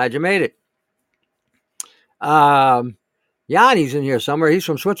 Glad you made it. Yanni's in here somewhere. He's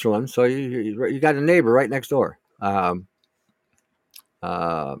from Switzerland, so you got a neighbor right next door.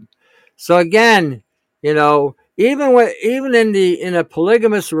 So again, even in a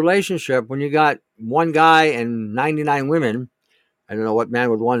polygamous relationship, when you got one guy and 99 women, I don't know what man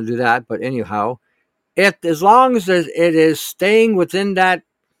would want to do that, but anyhow, as long as it is staying within that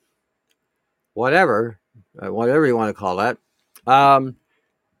whatever you want to call that,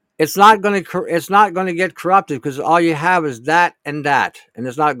 it's not going to get corrupted, because all you have is that, and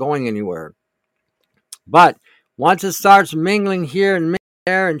it's not going anywhere. But once it starts mingling here and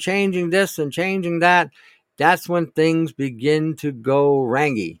there and changing this and changing that, that's when things begin to go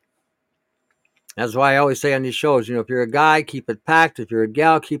rangy. That's why I always say on these shows, if you're a guy, keep it packed. If you're a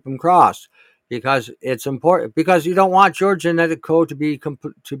gal, keep them crossed, because it's important. Because you don't want your genetic code to be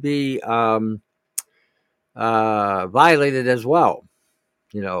violated as well.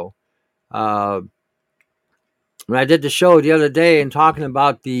 When I did the show the other day and talking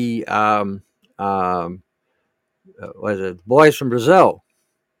about the boys from Brazil,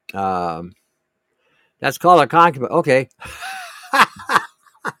 that's called a concubine. Okay.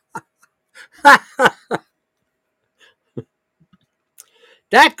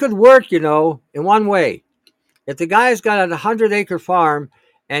 That could work, in one way. If the guy's got a 100-acre farm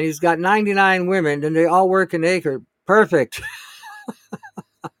and he's got 99 women, then they all work an acre. Perfect.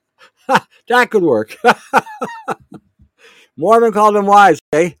 That could work. Mormon called them wives,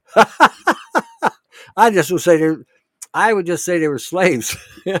 eh? I would just say they were slaves,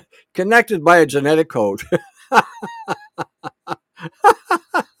 connected by a genetic code.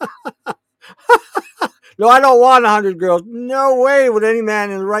 No, I don't want 100 girls. No way would any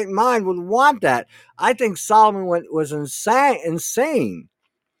man in the right mind would want that. I think Solomon was insane.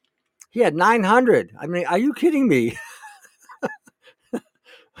 He had 900. I mean, are you kidding me?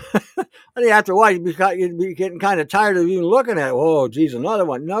 I think after a while you'd be getting kind of tired of even looking at it. Oh, geez, another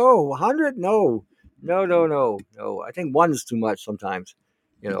one. No, 100? No. I think one is too much sometimes.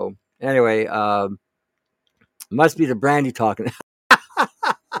 Anyway, must be the brandy talking.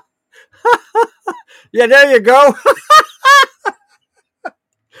 Yeah, there you go.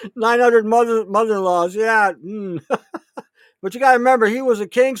 900 mother-in-laws. Yeah. But you got to remember, he was a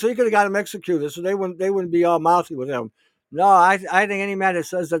king, so he could have got him executed. So they wouldn't be all mouthy with him. No, I think any man that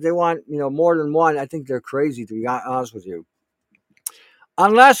says that they want more than one, I think they're crazy, to be honest with you.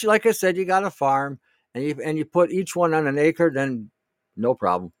 Unless, like I said, you got a farm and you put each one on an acre, then no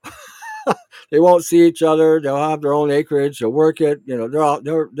problem. They won't see each other. They'll have their own acreage. They'll work it.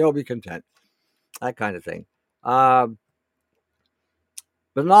 They'll be content. That kind of thing. But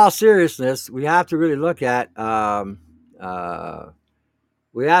in all seriousness, we have to really look at.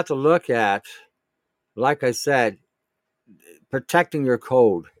 Like I said, protecting your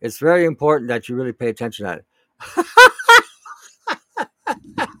code. It's very important that you really pay attention to it.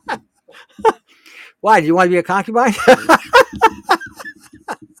 Why? Do you want to be a concubine?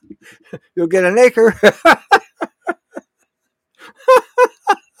 You'll get an acre.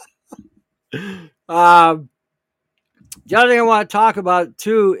 The other thing I want to talk about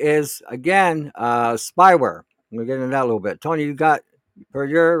too is, again, spyware. I'm going to get into that a little bit. Tony, you got, per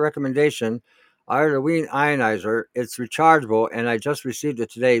your recommendation, I ordered a Wien ionizer. It's rechargeable, and I just received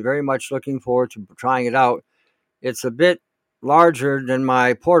it today. Very much looking forward to trying it out. It's a bit larger than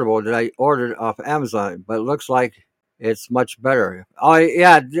my portable that I ordered off Amazon, but it looks like it's much better. Oh,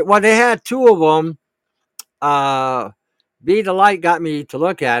 yeah. Well, they had two of them. Be the Light got me to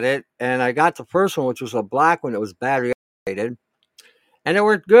look at it, and I got the first one, which was a black one that was battery operated, and it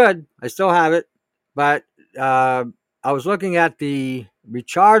worked good. I still have it, but I was looking at the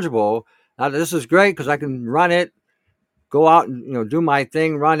rechargeable. Now, this is great because I can run it, go out and do my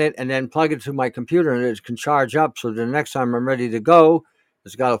thing, run it, and then plug it to my computer, and it can charge up. So the next time I'm ready to go,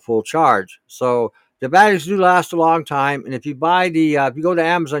 it's got a full charge. So the batteries do last a long time. And if you buy if you go to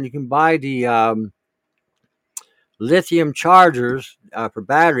Amazon, you can buy the lithium chargers for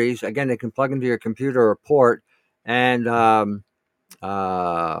batteries. Again, they can plug into your computer or port, and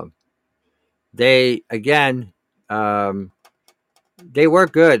they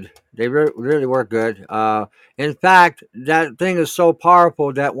work good. They really work good. In fact, that thing is so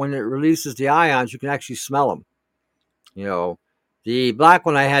powerful that when it releases the ions, you can actually smell them. The black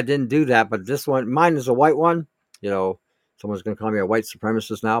one I had didn't do that, but this one, mine is a white one. Someone's going to call me a white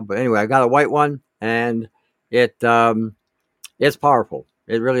supremacist now, but anyway, I got a white one, and it's powerful.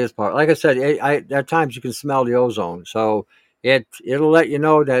 It really is powerful. Like I said, at times you can smell the ozone, so it'll let you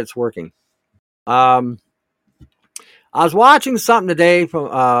know that it's working. I was watching something today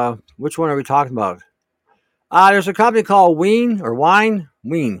from which one are we talking about? There's a company called Win,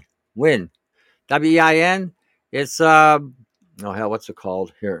 WEIN. It's oh hell, what's it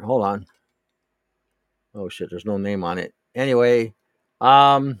called? Here, hold on. Oh shit, there's no name on it. Anyway,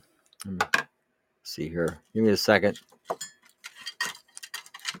 let's see here. Give me a second.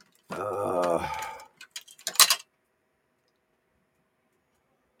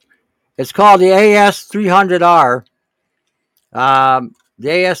 It's called the AS300R. The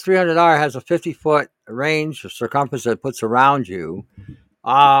AS300R has a 50-foot range of circumference that it puts around you.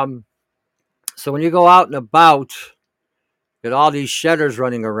 So when you go out and about, get all these shedders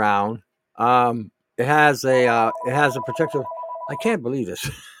running around. It has a protective. I can't believe this.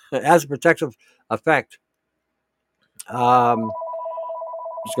 It has a protective effect. Just gonna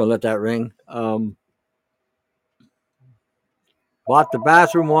let that ring. Bought the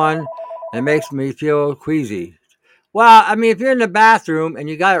bathroom one, and it makes me feel queasy. Well, I mean, if you're in the bathroom and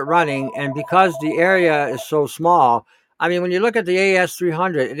you got it running, and because the area is so small, I mean, when you look at the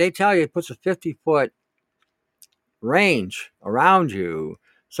AS300, they tell you it puts a 50-foot range around you.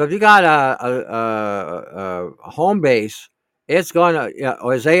 So if you got a home base, it's going to, yeah,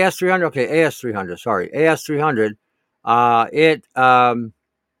 or is AS300? Okay, AS300, sorry, AS300.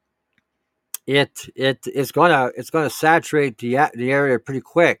 It's gonna saturate the area pretty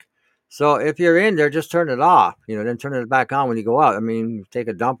quick. So if you're in there, just turn it off. Then turn it back on when you go out. I mean, take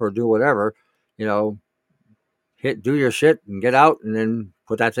a dump or do whatever. You know, do your shit and get out, and then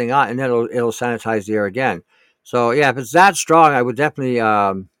put that thing on, and then it'll sanitize the air again. So yeah, if it's that strong, I would definitely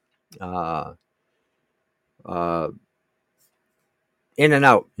uh, in and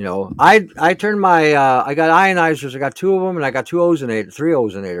out. I turn my I got ionizers. I got two of them, and I got three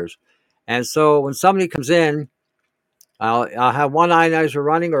ozonators. And so when somebody comes in, I'll have one ionizer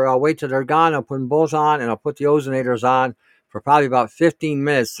running, or I'll wait till they're gone. I'll put them both on, and I'll put the ozonators on for probably about 15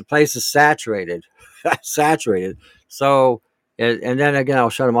 minutes. The place is saturated, saturated. So, and then again,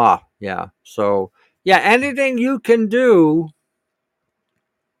 I'll shut them off. Yeah. So, yeah, anything you can do,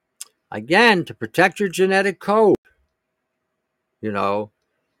 again, to protect your genetic code, anything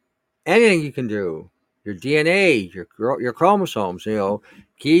you can do, your DNA, your chromosomes,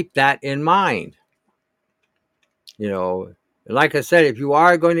 keep that in mind. Like I said, if you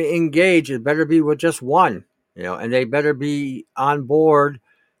are going to engage, it better be with just one, and they better be on board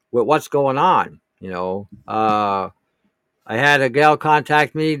with what's going on. I had a gal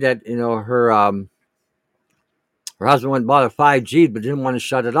contact me that her husband went and bought a 5G but didn't want to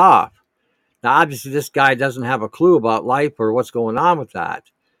shut it off. Now, obviously, this guy doesn't have a clue about life or what's going on with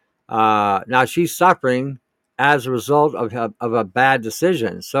that. Now she's suffering as a result of a bad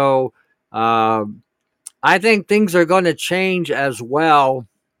decision. So I think things are going to change as well,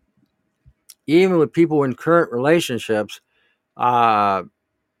 even with people in current relationships.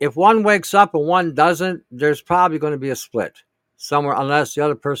 If one wakes up and one doesn't, there's probably going to be a split somewhere, unless the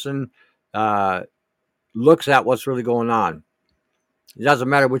other person looks at what's really going on. It doesn't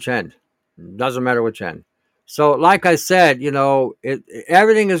matter which end. So, like I said,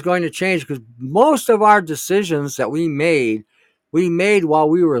 everything is going to change, because most of our decisions that we made while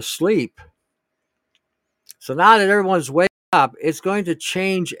we were asleep. So now that everyone's waking up, it's going to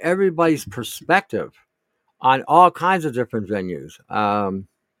change everybody's perspective on all kinds of different venues.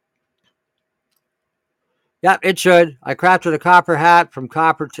 Yeah, it should. I crafted a copper hat from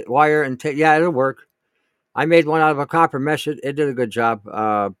copper wire and tape. Yeah, it'll work. I made one out of a copper mesh. It did a good job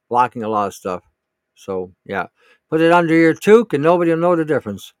blocking a lot of stuff. So, yeah. Put it under your toque and nobody will know the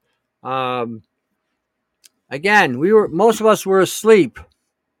difference. Again, most of us were asleep.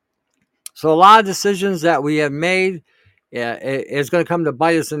 So a lot of decisions that we have made, is going to come to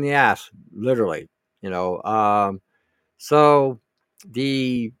bite us in the ass, literally. So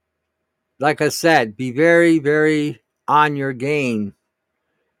like I said, be very, very on your game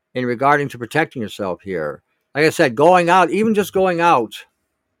in regarding to protecting yourself here. Like I said, even just going out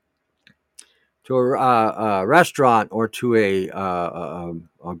to a restaurant or to a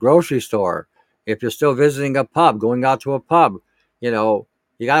grocery store. If you're still visiting a pub, going out to a pub, you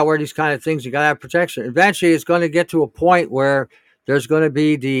got to wear these kind of things. You got to have protection. Eventually, it's going to get to a point where there's going to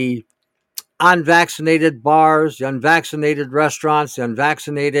be the unvaccinated bars, the unvaccinated restaurants, the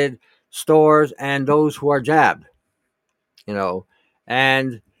unvaccinated stores, and those who are jabbed.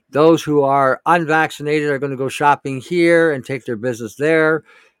 And those who are unvaccinated are going to go shopping here and take their business there.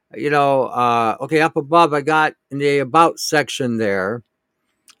 Okay, up above, I got in the about section there.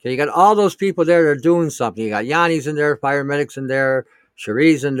 Okay, you got all those people there that are doing something. You got Yanni's in there, fire medics in there,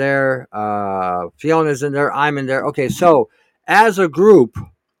 Cherie's in there, Fiona's in there, I'm in there. Okay, so as a group,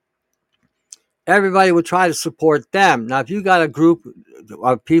 everybody would try to support them. Now, if you got a group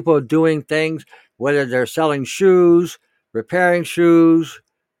of people doing things, whether they're selling shoes, repairing shoes,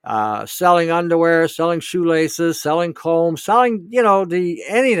 selling underwear, selling shoelaces, selling combs, selling,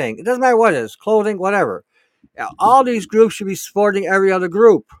 anything. It doesn't matter what it is, clothing, whatever. All these groups should be supporting every other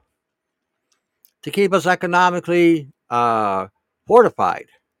group to keep us economically fortified.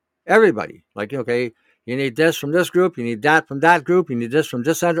 Everybody. Like, okay, you need this from this group, you need that from that group, you need this from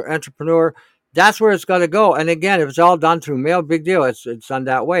this entrepreneur. That's where it's going to go. And again, if it's all done through mail, big deal. It's done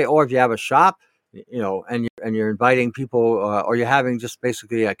that way. Or if you have a shop, and you're inviting people, or you're having just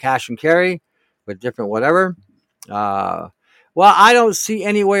basically a cash and carry with different whatever. Well, I don't see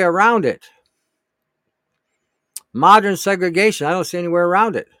any way around it. Modern segregation, I don't see anywhere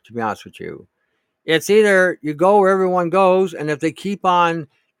around it, to be honest with you. It's either you go where everyone goes, and if they keep on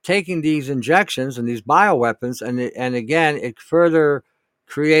taking these injections and these bioweapons, and again, it further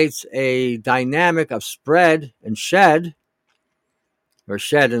creates a dynamic of spread and shed, or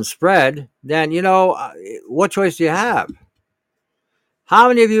shed and spread, then, what choice do you have? How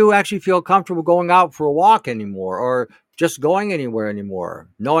many of you actually feel comfortable going out for a walk anymore, or just going anywhere anymore,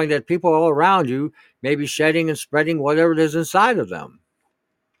 knowing that people all around you may be shedding and spreading whatever it is inside of them?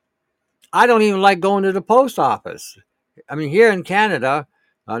 I don't even like going to the post office. I mean, here in Canada,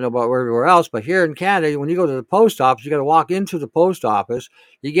 I don't know about everywhere else, but here in Canada, when you go to the post office, you got to walk into the post office.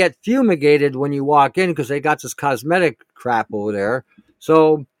 You get fumigated when you walk in because they got this cosmetic crap over there.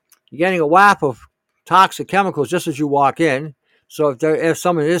 So you're getting a whack of toxic chemicals just as you walk in. So if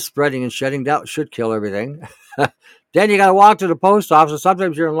someone is spreading and shedding, that should kill everything. Then you got to walk to the post office, and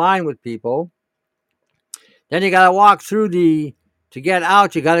sometimes you're in line with people. Then you got to walk through to get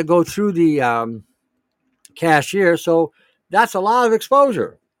out, you got to go through the cashier. So that's a lot of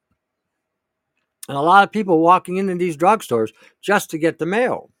exposure. And a lot of people walking into these drugstores just to get the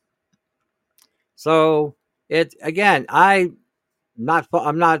mail. So I'm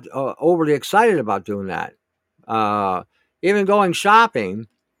not overly excited about doing that. Even going shopping,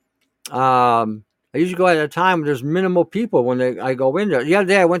 I usually go at a time when there's minimal people when I go in there. The other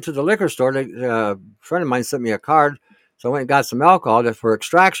day I went to the liquor store. A friend of mine sent me a card. So I went and got some alcohol for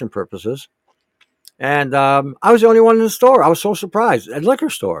extraction purposes. And I was the only one in the store. I was so surprised. At liquor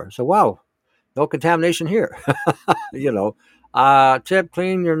store. So, wow, no contamination here. Tip,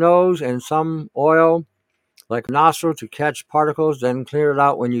 clean your nose and some oil, like a nostril, to catch particles, then clear it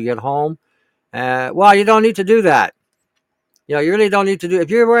out when you get home. Well, you don't need to do that. You really don't need to do.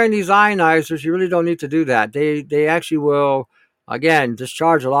 If you're wearing these ionizers, you really don't need to do that. They actually will, again,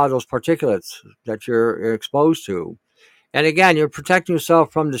 discharge a lot of those particulates that you're exposed to. And again, you're protecting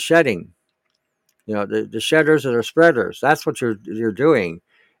yourself from the shedding. The shedders and the spreaders. That's what you're doing.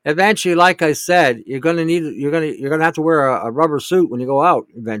 Eventually, like I said, you're gonna have to wear a rubber suit when you go out.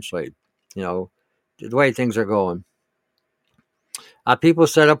 Eventually, the way things are going. People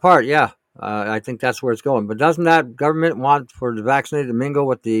set apart. Yeah, I think that's where it's going. But doesn't that government want for the vaccinated to mingle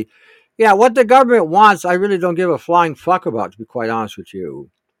with the? Yeah, what the government wants, I really don't give a flying fuck about. To be quite honest with you,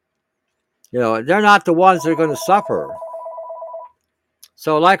 they're not the ones that are going to suffer.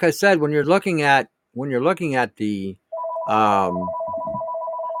 So, like I said, when you're looking at your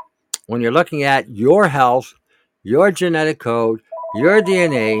health, your genetic code, your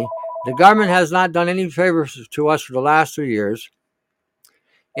DNA, the government has not done any favors to us for the last 3 years.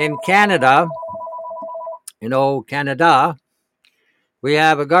 In Canada, we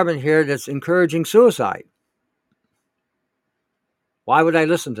have a government here that's encouraging suicide. Why would I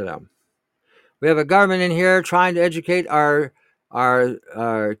listen to them? We have a government in here trying to educate our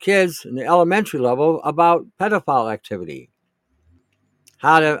kids in the elementary level about pedophile activity,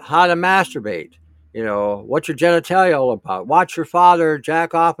 how to masturbate, what's your genitalia all about, watch your father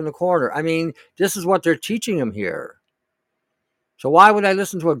jack off in the corner. I mean, this is what they're teaching them here. So why would I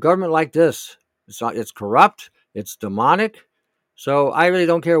listen to a government like this? It's corrupt, it's demonic. So I really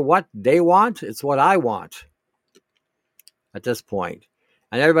don't care what they want. It's what I want at this point.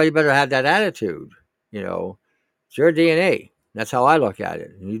 And everybody better have that attitude. It's your DNA. That's how I look at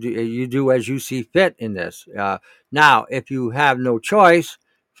it. You do as you see fit in this. Now, if you have no choice,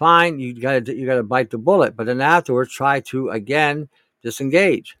 fine. You got to bite the bullet. But then afterwards, try to again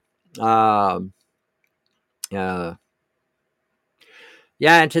disengage. In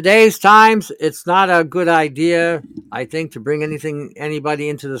today's times, it's not a good idea, I think, to bring anybody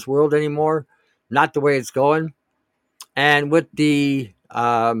into this world anymore. Not the way it's going. And with the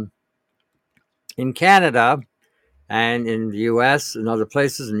in Canada and in the U.S. and other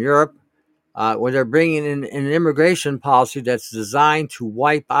places in Europe, where they're bringing in an immigration policy that's designed to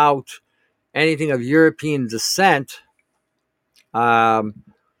wipe out anything of European descent,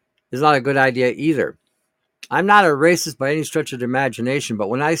 is not a good idea either. I'm not a racist by any stretch of the imagination, but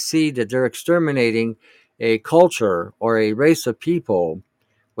when I see that they're exterminating a culture or a race of people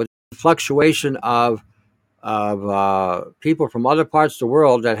with fluctuation of people from other parts of the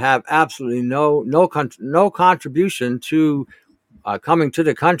world that have absolutely no contribution to coming to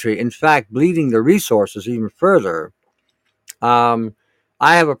the country, in fact, bleeding the resources even further, I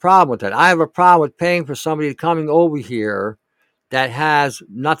have a problem with that. I have a problem with paying for somebody coming over here that has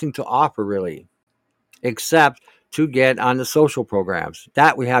nothing to offer really, except to get on the social programs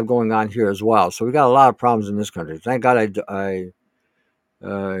that we have going on here as well. So we got a lot of problems in this country. Thank God there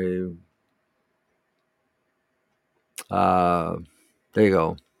you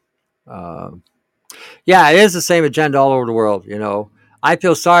go. Uh, yeah, it is the same agenda all over the world. I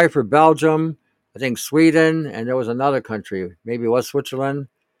feel sorry for Belgium, I think Sweden, and there was another country, maybe it was Switzerland,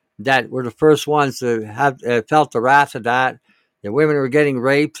 that were the first ones to have felt the wrath of that. The women were getting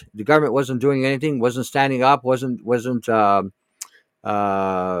raped. The government wasn't doing anything, wasn't standing up, wasn't uh,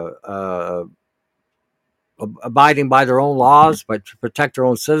 uh, abiding by their own laws, but to protect their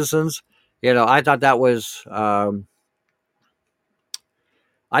own citizens. I thought that was.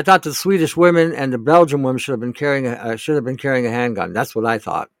 I thought the Swedish women and the Belgian women should have been carrying a handgun. That's what I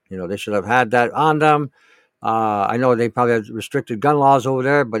thought. They should have had that on them. I know they probably have restricted gun laws over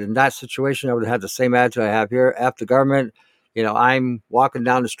there, but in that situation, I would have had the same attitude I have here. F the government. I'm walking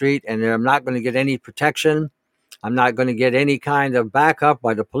down the street and I'm not going to get any protection. I'm not going to get any kind of backup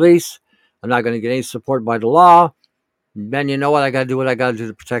by the police. I'm not going to get any support by the law. Then you know what? I got to do what I got to do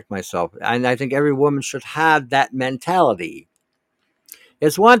to protect myself. And I think every woman should have that mentality.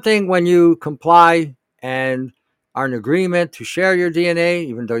 It's one thing when you comply and are in agreement to share your DNA,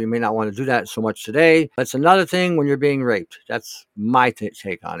 even though you may not want to do that so much today. That's another thing when you're being raped. That's my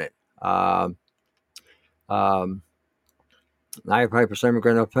take on it. 95%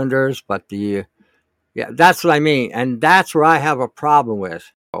 immigrant offenders, but that's what I mean. And that's where I have a problem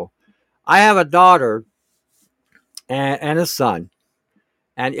with. I have a daughter and a son.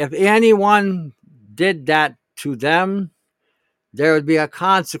 And if anyone did that to them, there would be a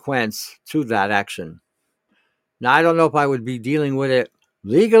consequence to that action. Now, I don't know if I would be dealing with it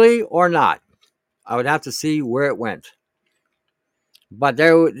legally or not. I would have to see where it went. But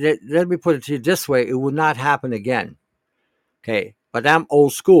let me put it to you this way. It would not happen again. Okay. But I'm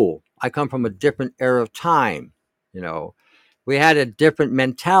old school. I come from a different era of time. We had a different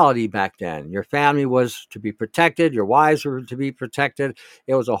mentality back then. Your family was to be protected. Your wives were to be protected.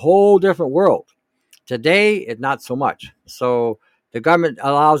 It was a whole different world. Today, it's not so much. So the government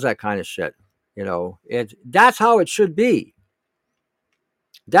allows that kind of shit. That's how it should be.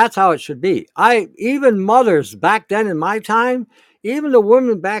 That's how it should be. Even mothers back then in my time, even the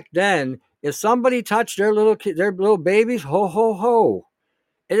women back then, if somebody touched their little babies, ho ho ho,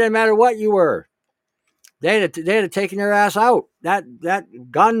 it didn't matter what you were. They'd have taken their ass out. That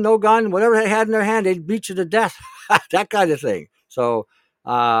gun, no gun, whatever they had in their hand, they'd beat you to death. That kind of thing. So,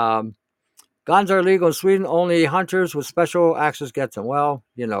 guns are illegal in Sweden. Only hunters with special access get them. Well,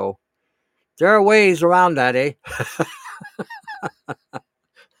 there are ways around that, eh?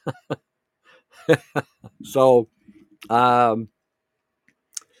 So,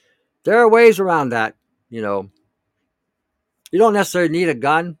 there are ways around that. You don't necessarily need a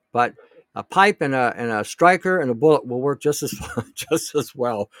gun, but a pipe and a striker and a bullet will work just as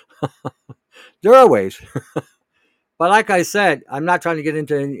well. There are ways. But like I said, I'm not trying to get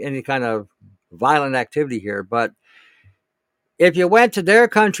into any kind of violent activity here, but if you went to their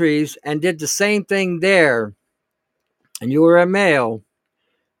countries and did the same thing there and you were a male,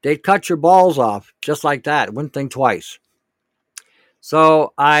 they'd cut your balls off just like that. Wouldn't think twice.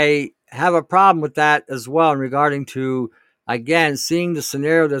 So I have a problem with that as well in regarding to, again, seeing the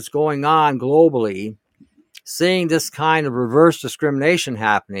scenario that's going on globally, seeing this kind of reverse discrimination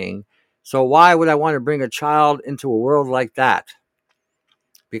happening. So why would I want to bring a child into a world like that?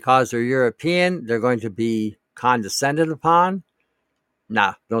 Because they're European, they're going to be condescended upon?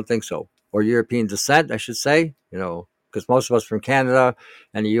 Nah, don't think so. Or European descent, I should say, because most of us from Canada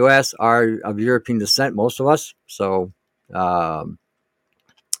and the U.S. are of European descent, most of us. So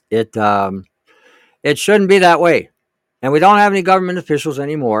it shouldn't be that way. And we don't have any government officials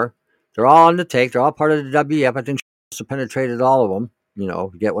anymore. They're all on the take. They're all part of the WEF. I think she penetrated all of them.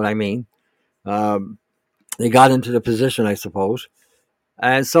 You get what I mean. They got into the position, I suppose.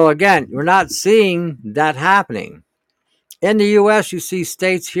 And so, again, we're not seeing that happening. In the U.S., you see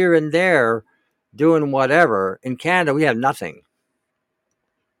states here and there doing whatever. In Canada, we have nothing.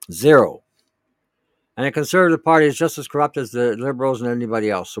 Zero. And the Conservative Party is just as corrupt as the Liberals and anybody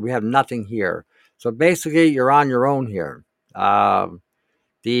else. So we have nothing here. So basically, you're on your own here.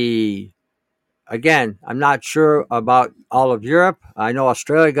 Again, I'm not sure about all of Europe. I know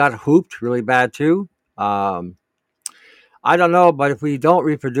Australia got hooped really bad too. Um, I don't know, but if we don't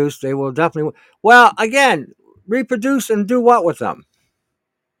reproduce, they will definitely. Well, again, reproduce and do what with them?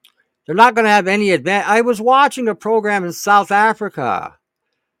 They're not going to have any advantage. I was watching a program in South Africa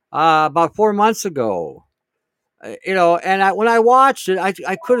about 4 months ago. And when I watched it,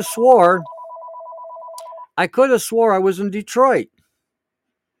 I could have swore I was in Detroit.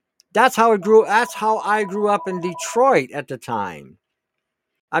 That's how it grew. That's how I grew up in Detroit at the time.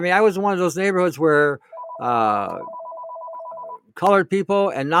 I mean, I was in one of those neighborhoods where uh, colored people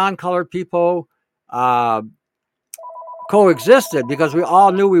and non-colored people uh, coexisted because we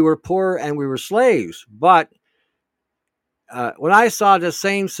all knew we were poor and we were slaves. But when I saw the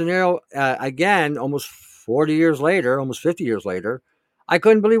same scenario again, almost 40 years later, almost 50 years later, I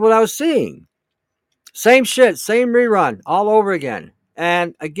couldn't believe what I was seeing. Same shit, same rerun, all over again.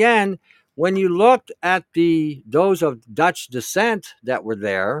 And again, when you looked at those of Dutch descent that were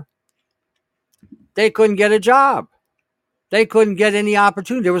there, they couldn't get a job. They couldn't get any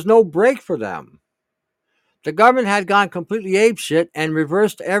opportunity. There was no break for them. The government had gone completely apeshit and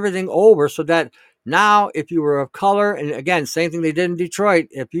reversed everything over so that now if you were of color, and again, same thing they did in Detroit,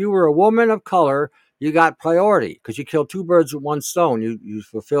 if you were a woman of color, you got priority because you killed two birds with one stone. You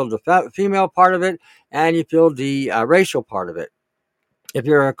fulfilled the female part of it and you filled the racial part of it. If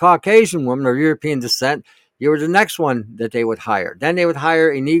you're a Caucasian woman or European descent, you were the next one that they would hire. Then they would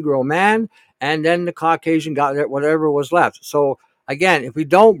hire a Negro man, and then the Caucasian got whatever was left. So again, if we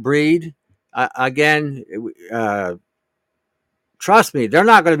don't breed, again, trust me, they're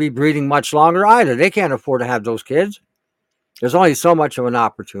not going to be breeding much longer either. They can't afford to have those kids. There's only so much of an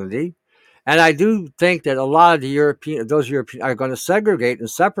opportunity. And I do think that a lot of those Europeans are going to segregate and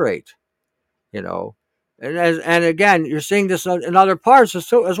separate, you know. And again, you're seeing this in other parts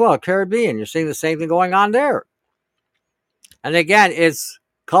as well, Caribbean. You're seeing the same thing going on there. And again, it's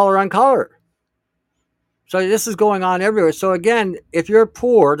color on color. So this is going on everywhere. So again, if you're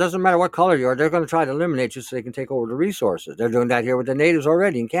poor, it doesn't matter what color you are, they're going to try to eliminate you so they can take over the resources. They're doing that here with the natives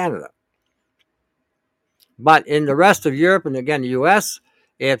already in Canada. But in the rest of Europe and again the U.S.,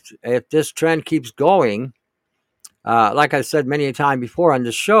 if this trend keeps going, like I said many a time before on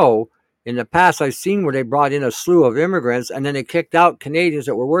the show, in the past I've seen where they brought in a slew of immigrants and then they kicked out Canadians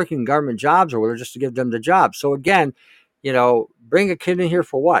that were working government jobs or whatever just to give them the job. So again, bring a kid in here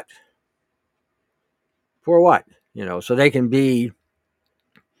for what? For what? So they can be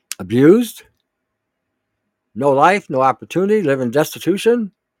abused, no life, no opportunity, live in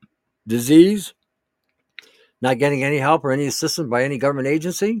destitution, disease, not getting any help or any assistance by any government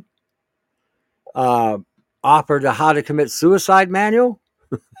agency, offered a how to commit suicide manual.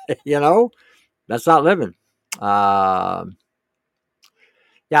 That's not living. Yeah,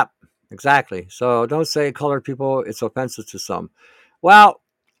 exactly. So don't say colored people. It's offensive to some. Well,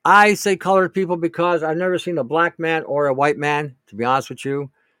 I say colored people because I've never seen a black man or a white man, to be honest with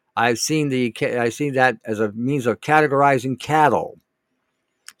you. I see that as a means of categorizing cattle.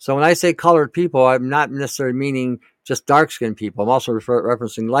 So when I say colored people, I'm not necessarily meaning just dark-skinned people. I'm also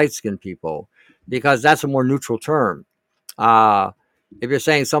referencing light-skinned people because that's a more neutral term. If you're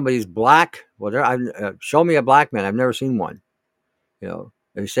saying somebody's black, well, show me a black man. I've never seen one. If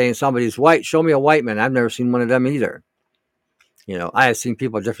you're saying somebody's white, show me a white man. I've never seen one of them either. I have seen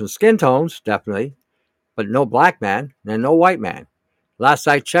people of different skin tones, definitely, but no black man and no white man. Last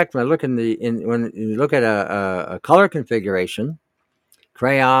I checked, when you look at a color configuration,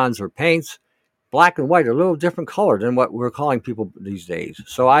 crayons or paints, black and white are a little different color than what we're calling people these days.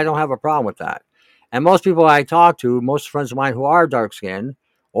 So I don't have a problem with that. And most people I talk to, most friends of mine who are dark skinned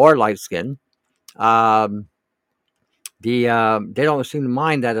or light skinned, they don't seem to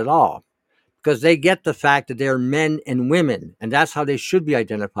mind that at all because they get the fact that they're men and women, and that's how they should be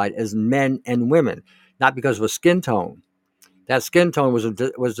identified, as men and women, not because of a skin tone. That skin tone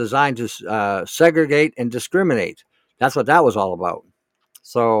was designed to segregate and discriminate. That's what that was all about.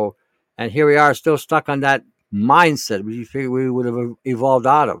 So, and here we are still stuck on that mindset we figured we would have evolved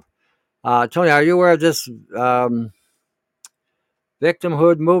out of. Tony, are you aware of this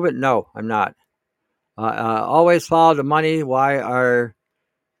victimhood movement? No, I'm not. Always follow the money. Why are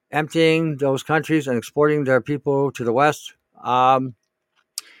emptying those countries and exporting their people to the West?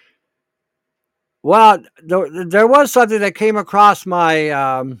 Well, there was something that came across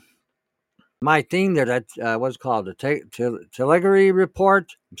my my theme there that was called the Telegary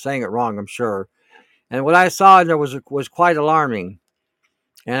report. I'm saying it wrong, I'm sure. And what I saw in there was quite alarming.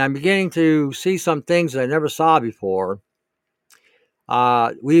 And I'm beginning to see some things that I never saw before.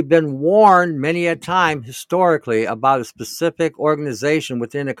 We've been warned many a time historically about a specific organization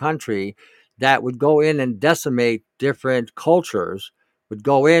within a country that would go in and decimate different cultures, would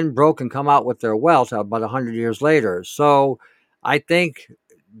go in broke and come out with their wealth about 100 years later. So I think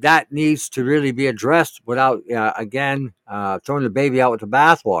that needs to really be addressed without, again, throwing the baby out with the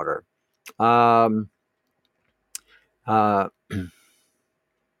bathwater. Um, uh,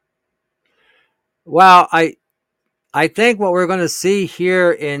 well, I think what we're going to see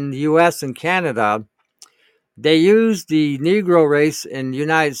here in the U.S. and Canada, they use the Negro race in the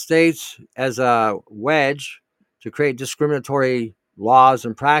United States as a wedge to create discriminatory laws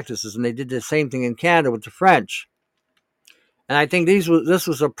and practices, and they did the same thing in Canada with the French. And I think this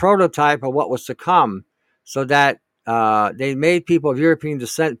was a prototype of what was to come, so that they made people of European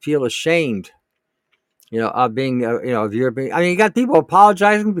descent feel ashamed, of being, of European. I mean, you got people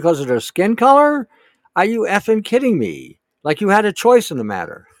apologizing because of their skin color. Are you effing kidding me? Like you had a choice in the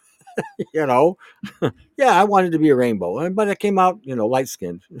matter, you know? Yeah, I wanted to be a rainbow, but it came out, light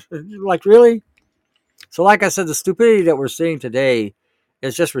skinned. Like, really? So, like I said, the stupidity that we're seeing today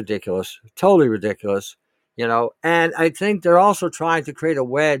is just ridiculous, totally ridiculous, And I think they're also trying to create a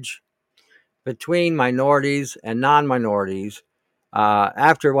wedge between minorities and non minorities.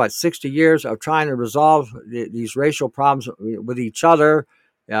 After 60 years of trying to resolve these racial problems with each other,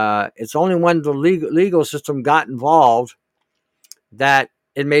 it's only when the legal system got involved that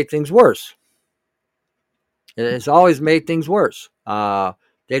it made things worse. It's always made things worse.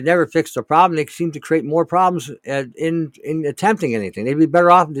 They've never fixed the problem. They seem to create more problems in attempting anything. They'd be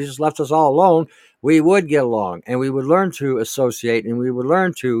better off if they just left us all alone. We would get along, and we would learn to associate, and we would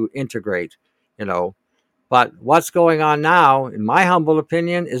learn to integrate, But what's going on now, in my humble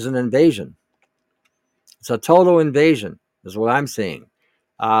opinion, is an invasion. It's a total invasion, is what I'm seeing.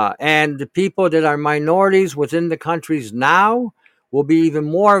 And the people that are minorities within the countries now will be even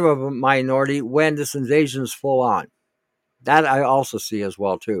more of a minority when this invasion is full on. That I also see as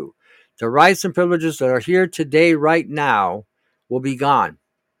well, too. The rights and privileges that are here today, right now, will be gone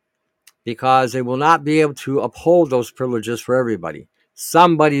because they will not be able to uphold those privileges for everybody.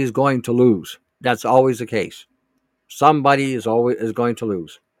 Somebody is going to lose. That's always the case. Somebody is going to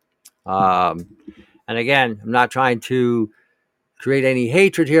lose. And again, I'm not trying to create any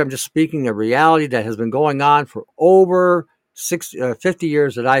hatred here. I'm just speaking the reality that has been going on for over 50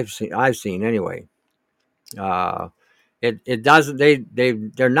 years that I've seen anyway. It doesn't.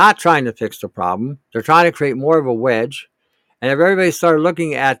 They're not trying to fix the problem. They're trying to create more of a wedge. And if everybody started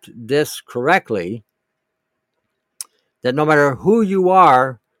looking at this correctly, that no matter who you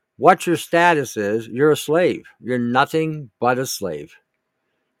are, what your status is, you're a slave. You're nothing but a slave.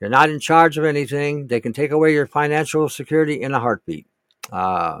 You're not in charge of anything. They can take away your financial security in a heartbeat.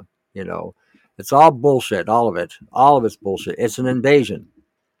 Uh, it's all bullshit. All of it. All of it's bullshit. It's an invasion.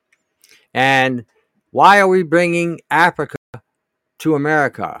 And why are we bringing Africa to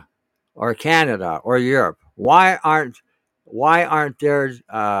America or Canada or Europe? Why aren't there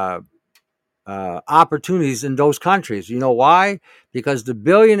opportunities in those countries? You know why? Because the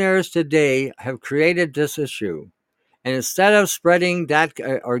billionaires today have created this issue. And instead of spreading that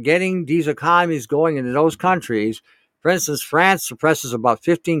or getting these economies going into those countries, for instance, France suppresses about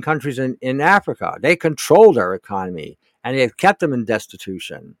 15 countries in Africa. They control their economy and they've kept them in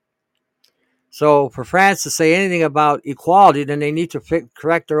destitution. So for France to say anything about equality, then they need to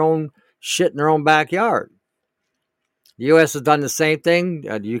correct their own shit in their own backyard. The U.S. has done the same thing.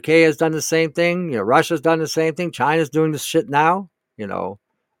 The U.K. has done the same thing. Russia's done the same thing. China's doing this shit now.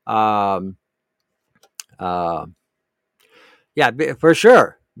 Um, uh, Yeah, for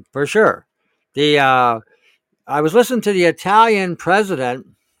sure, for sure. I was listening to the Italian president,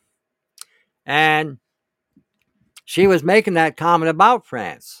 and she was making that comment about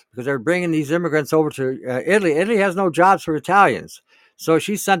France because they're bringing these immigrants over to Italy. Italy has no jobs for Italians, so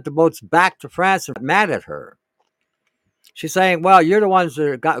she sent the boats back to France and mad at her. She's saying, "Well, you're the ones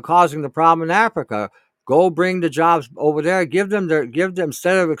that are causing the problem in Africa. Go bring the jobs over there. Give them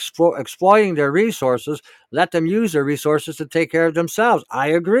instead of exploiting their resources, let them use their resources to take care of themselves." I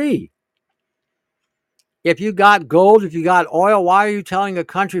agree. If you got gold, if you got oil, why are you telling a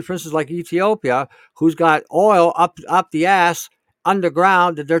country, for instance, like Ethiopia, who's got oil up the ass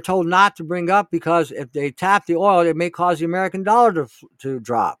underground, that they're told not to bring up because if they tap the oil, it may cause the American dollar to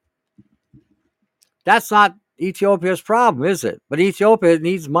drop? That's not Ethiopia's problem, is it? But Ethiopia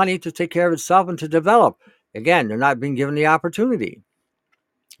needs money to take care of itself and to develop. Again, they're not being given the opportunity,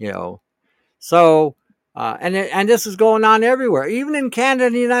 So, and this is going on everywhere, even in Canada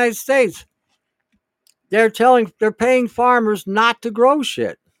and the United States. They're paying farmers not to grow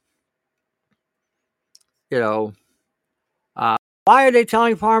shit. Why Why are they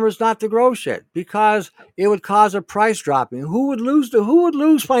telling farmers not to grow shit? Because it would cause a price dropping. Who would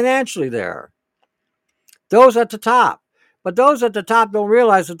lose financially there? Those at the top. But those at the top don't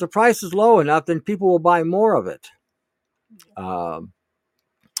realize that the price is low enough, then people will buy more of it.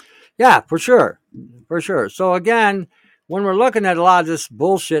 Yeah, for sure. For sure. So again, when we're looking at a lot of this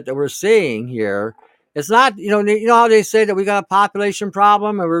bullshit that we're seeing here, it's not, you know how they say that we got a population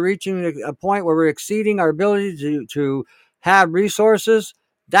problem and we're reaching a point where we're exceeding our ability to have resources.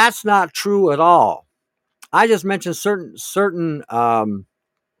 That's not true at all. I just mentioned certain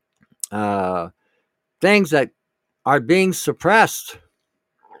things that are being suppressed.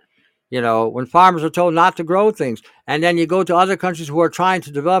 When farmers are told not to grow things, and then you go to other countries who are trying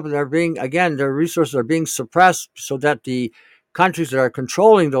to develop, and their resources are being suppressed so that the countries that are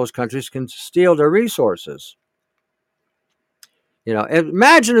controlling those countries can steal their resources.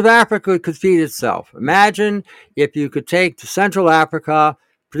 Imagine if Africa could feed itself. Imagine if you could take Central Africa,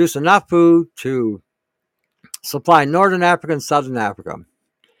 produce enough food to supply Northern Africa and Southern Africa.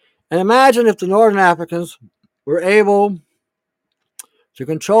 And imagine if the Northern Africans were able to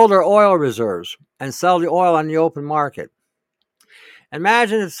control their oil reserves and sell the oil on the open market.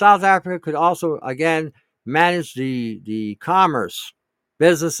 Imagine if South Africa could also, again, manage the commerce,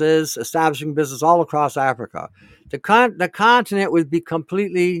 businesses, establishing business all across Africa. The continent would be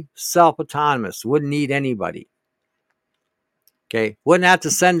completely self-autonomous, wouldn't need anybody. Okay, wouldn't have to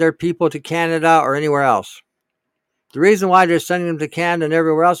send their people to Canada or anywhere else. The reason why they're sending them to Canada and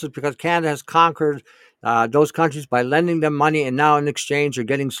everywhere else is because Canada has conquered those countries by lending them money, and now in exchange they're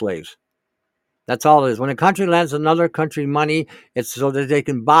getting slaves. That's all it is. When a country lends another country money, it's so that they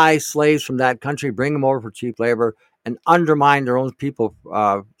can buy slaves from that country, bring them over for cheap labor, and undermine their own people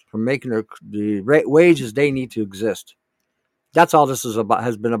from making the wages they need to exist. That's all this has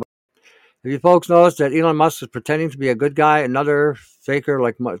been about. Have you folks noticed that Elon Musk is pretending to be a good guy, another faker?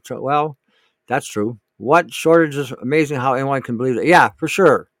 Well, that's true. What shortages? Amazing how anyone can believe that. Yeah, for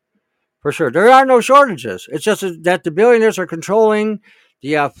sure. For sure. There are no shortages. It's just that the billionaires are controlling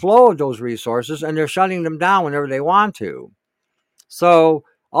the flow of those resources, and they're shutting them down whenever they want to. So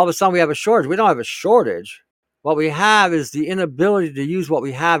all of a sudden we have a shortage. We don't have a shortage. What we have is the inability to use what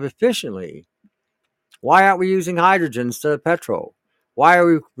we have efficiently. Why aren't we using hydrogen instead of petrol? Why are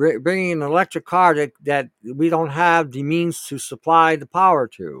we bringing an electric car that we don't have the means to supply the power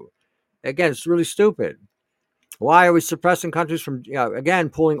to? Again, it's really stupid. Why are we suppressing countries from, again,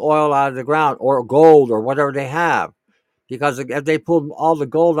 pulling oil out of the ground or gold or whatever they have? Because if they pulled all the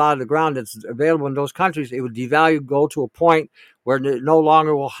gold out of the ground that's available in those countries, it would devalue gold to a point where it no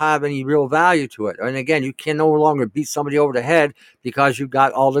longer will have any real value to it. And again, you can no longer beat somebody over the head because you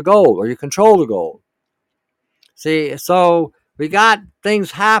got all the gold or you control the gold. See, so we got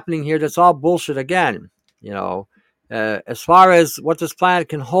things happening here that's all bullshit again. As far as what this planet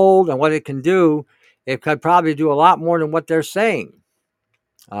can hold and what it can do, it could probably do a lot more than what they're saying.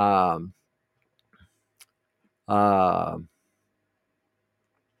 So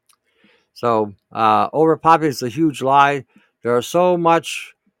overpopulation is a huge lie. There are so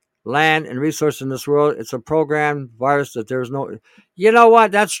much land and resources in this world. It's a programmed virus that there's no. You know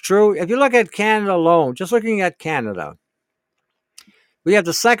what? That's true. If you look at Canada alone, just looking at Canada, we have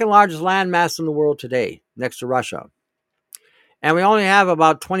the second largest land mass in the world today, next to Russia. And we only have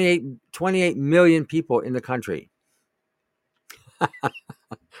about 28 million people in the country.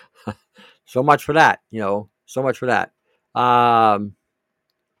 So much for that, so much for that.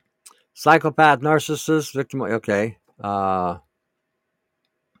 Psychopath, narcissist, victim. Okay.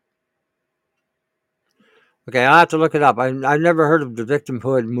 Okay, I'll have to look it up. I've never heard of the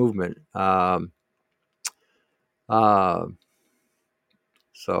victimhood movement.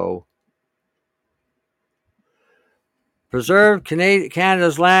 So, preserve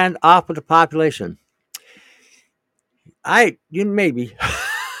Canada's land off with the population. Maybe.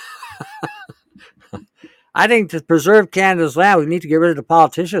 I think to preserve Canada's land, we need to get rid of the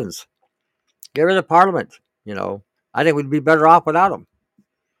politicians. Get rid of Parliament. I think we'd be better off without them.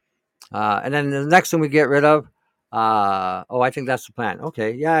 And then the next thing we get rid of, I think that's the plan.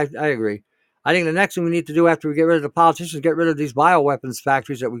 Okay, yeah, I agree. I think the next thing we need to do after we get rid of the politicians, get rid of these bioweapons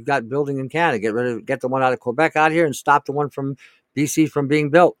factories that we've got building in Canada. Get the one out of Quebec out here and stop the one from BC from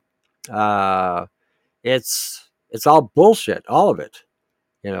being built. It's all bullshit, all of it.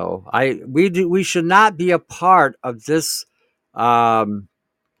 We should not be a part of this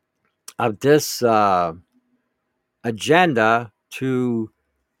agenda to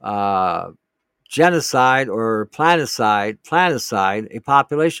genocide or planicide a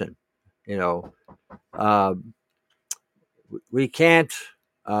population. We can't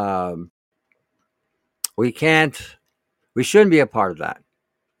We shouldn't be a part of that,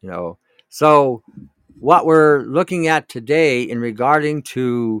 you know. So what we're looking at today in regarding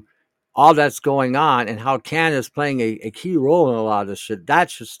to all that's going on and how Canada is playing a key role in a lot of this shit, that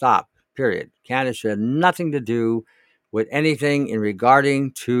should stop. Period. Canada should have nothing to do with anything in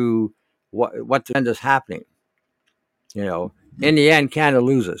regarding to what the end is happening. You know, in the end, Canada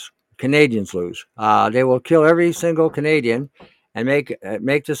loses. Canadians lose. They will kill every single Canadian and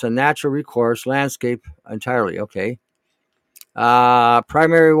make this a natural recourse landscape entirely. Okay.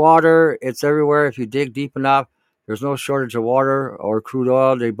 Primary water, it's everywhere. If you dig deep enough, there's no shortage of water or crude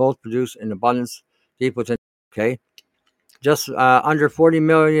oil. They both produce in abundance deep within. Okay. Just under 40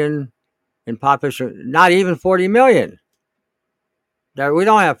 million in population. Not even 40 million. We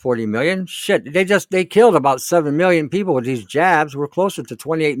don't have 40 million. Shit, they killed about 7 million people with these jabs. We're closer to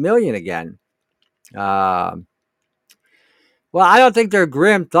 28 million again. Well, I don't think they're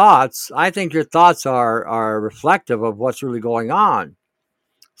grim thoughts. I think your thoughts are reflective of what's really going on.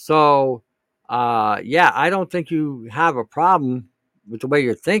 So, yeah, I don't think you have a problem with the way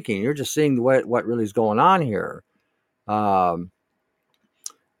you're thinking. You're just seeing what really is going on here. Gaddafi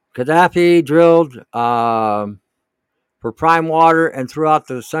drilled for prime water and throughout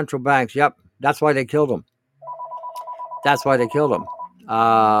the central banks. Yep, that's why they killed him. That's why they killed him.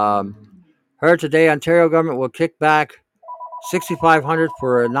 Heard today, Ontario government will kick back $6,500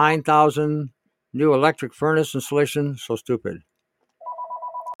 for a 9,000 new electric furnace installation. So stupid.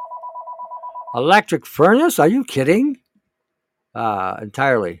 Electric furnace? Are you kidding?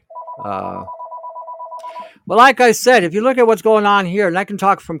 Entirely. Well, like I said, if you look at what's going on here, and I can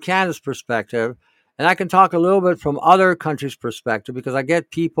talk from Canada's perspective, and I can talk a little bit from other countries' perspective, because I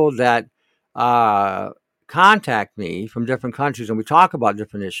get people that contact me from different countries, and we talk about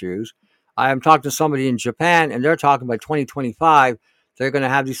different issues. I am talking to somebody in Japan, and they're talking by 2025, they're going to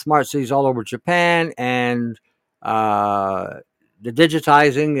have these smart cities all over Japan, and the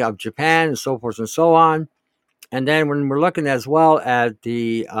digitizing of Japan, and so forth and so on. And then when we're looking as well at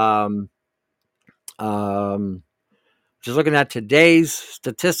the just looking at today's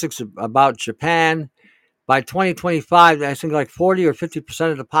statistics about Japan, by 2025, I think like 40 or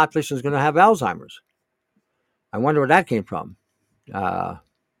 50% of the population is going to have Alzheimer's. I wonder where that came from. Yeah.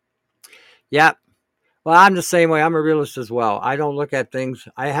 Well, I'm the same way. I'm a realist as well. I don't look at things.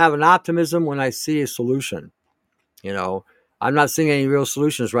 I have an optimism when I see a solution. You know, I'm not seeing any real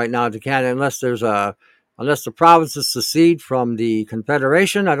solutions right now to Canada unless the provinces secede from the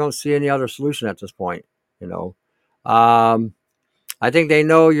Confederation. I don't see any other solution at this point. You know, I think they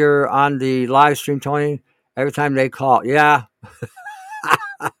know you're on the live stream, Tony. Every time they call, yeah,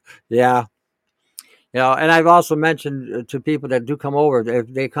 yeah. You know, and I've also mentioned to people that do come over, if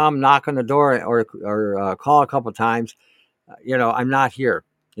they come knock on the door or call a couple of times, you know, I'm not here.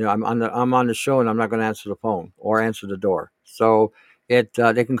 You know, I'm on the show and I'm not going to answer the phone or answer the door. So they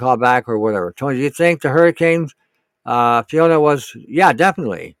can call back or whatever. Tony, do you think the hurricane Fiona was? Yeah,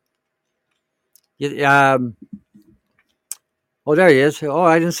 definitely. Oh, there he is. Oh,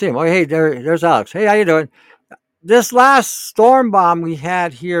 I didn't see him. Oh, hey, there's Alex. Hey, how you doing? This last storm bomb we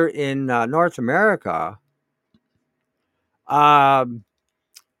had here in North America, that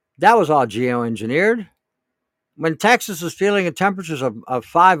was all geoengineered. When Texas is feeling at temperatures of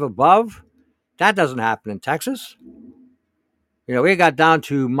 5 above, that doesn't happen in Texas. You know, we got down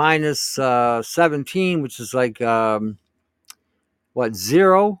to minus 17, which is like, 0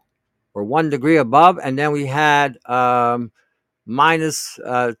 or 1 degree above. And then we had minus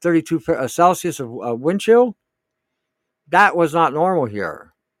 32 Celsius of wind chill. That was not normal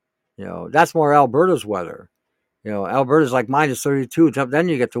here. You know, that's more Alberta's weather. You know, Alberta's like minus 32. Then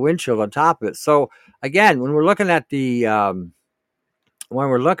you get the wind chill on top of it. So again, when we're looking at the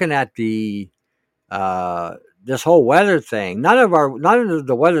this whole weather thing, none of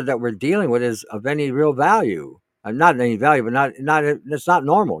the weather that we're dealing with is of any real value. Not any value, but it's not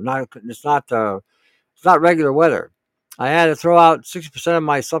normal. It's not regular weather. I had to throw out 60% of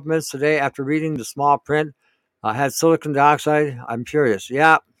my supplements today after reading the small print. I had silicon dioxide. I'm curious.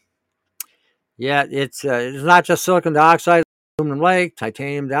 Yeah, it's not just silicon dioxide, aluminum lake,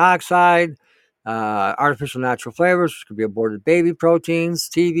 titanium dioxide, artificial natural flavors, which could be aborted baby proteins,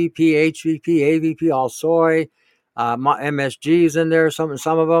 TVP, HVP, AVP, all soy, MSGs in there, some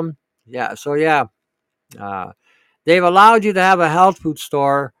of them. Yeah, so yeah, they've allowed you to have a health food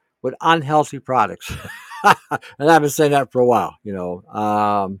store with unhealthy products. And I've been saying that for a while, you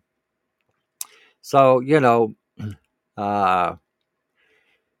know. So, you know,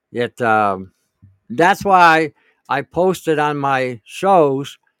 that's why I posted on my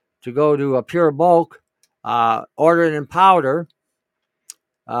shows to go to a Pure Bulk, order it in powder,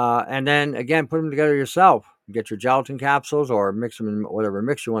 and then again put them together yourself. get your gelatin capsules or mix them in whatever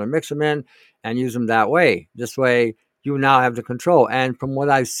mix you want to mix them in and use them that way. This way, you now have the control. And from what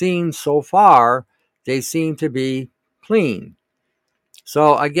I've seen so far, they seem to be clean.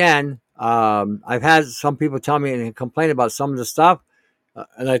 So again, I've had some people tell me and complain about some of the stuff,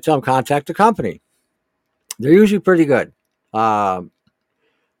 and I tell them contact the company. They're usually pretty good. We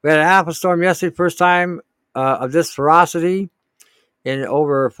had a half a storm yesterday, first time of this ferocity in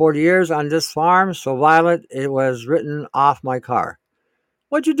over 40 years on this farm. So violent, it was written off my car.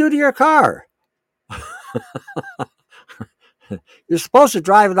 What'd you do to your car? You're supposed to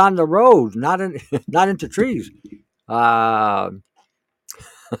drive it on the road, not into trees.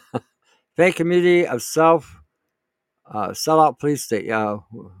 Fake community of sellout police state.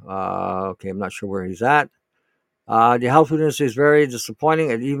 Okay, I'm not sure where he's at. The health food industry is very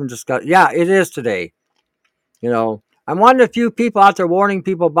disappointing. It even discussed. Yeah, it is today. I'm one of the few people out there warning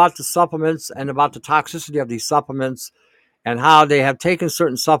people about the supplements and about the toxicity of these supplements and how they have taken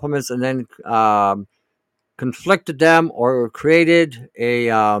certain supplements and then conflicted them or created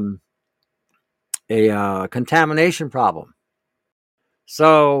a contamination problem.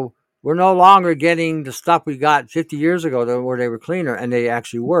 So we're no longer getting the stuff we got 50 years ago where they were cleaner and they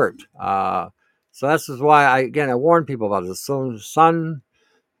actually worked. So this is why I warn people about this. So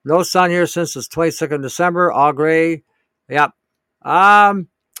no sun here since the 22nd of December, all gray. Yep.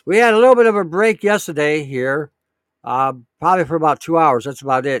 We had a little bit of a break yesterday here, probably for about 2 hours. That's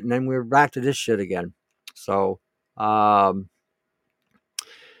about it. And then we were back to this shit again. So the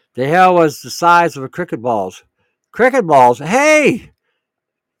hail was the size of a cricket balls. Cricket balls. Hey,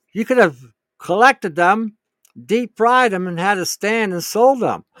 you could have collected them, deep fried them, and had a stand and sold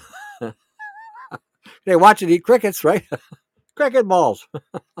them. They watch it eat crickets, right? Cricket balls.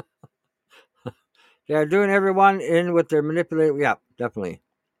 They're doing everyone in with their manipulative. Yeah, definitely.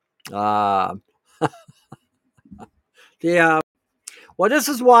 Well, this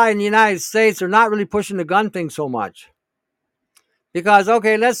is why in the United States they're not really pushing the gun thing so much. Because,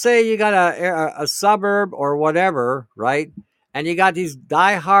 okay, let's say you got a suburb or whatever, right? And you got these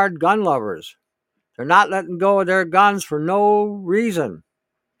diehard gun lovers. They're not letting go of their guns for no reason.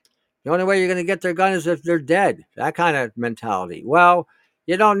 The only way you're going to get their gun is if they're dead. That kind of mentality. Well,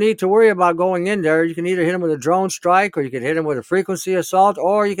 you don't need to worry about going in there. You can either hit them with a drone strike, or you can hit them with a frequency assault,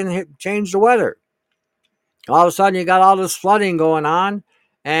 or you can change the weather. All of a sudden, you got all this flooding going on,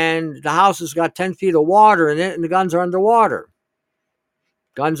 and the house has got 10 feet of water in it, and the guns are underwater.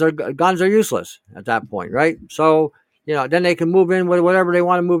 Guns are useless at that point, right? So, then they can move in with whatever they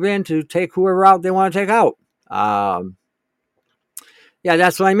want to move in to take whoever out they want to take out. Yeah,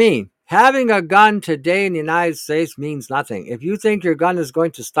 that's what I mean. Having a gun today in the United States means nothing. If you think your gun is going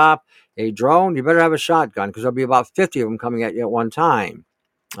to stop a drone, you better have a shotgun because there'll be about 50 of them coming at you at one time.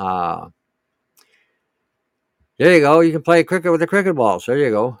 There you go. You can play cricket with the cricket balls. There you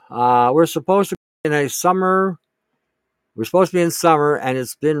go. We're supposed to be in summer, and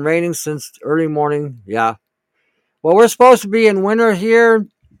it's been raining since early morning. Yeah. Well, we're supposed to be in winter here,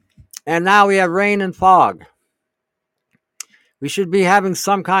 and now we have rain and fog. We should be having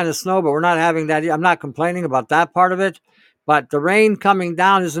some kind of snow, but we're not having that. I'm not complaining about that part of it, but the rain coming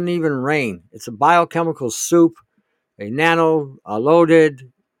down isn't even rain. It's a biochemical soup, a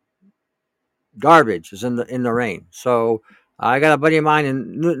nano-loaded garbage is in the rain. So I got a buddy of mine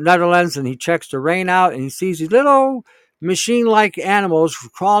in Netherlands, and he checks the rain out, and he sees these little machine-like animals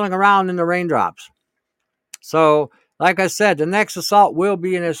crawling around in the raindrops. So, like I said, the next assault will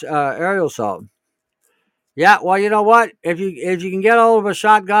be an aerial assault. Yeah, well, you know what? If you can get hold of a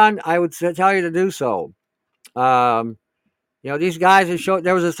shotgun, I would tell you to do so. These guys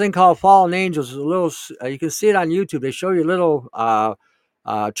there was this thing called Fallen Angels. A little, you can see it on YouTube. They show you a little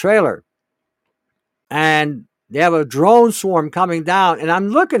trailer, and they have a drone swarm coming down. And I'm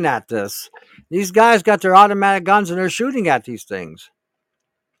looking at this. These guys got their automatic guns and they're shooting at these things.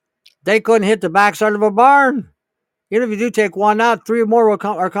 They couldn't hit the backside of a barn. Even if you do take one out, 3 more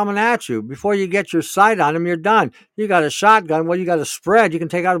are coming at you. Before you get your sight on them, you're done. You got a shotgun. Well, you got a spread. You can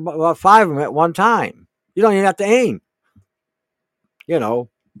take out about 5 of them at one time. You don't even have to aim.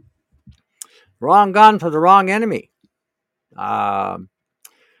 Wrong gun for the wrong enemy. Multifaceted,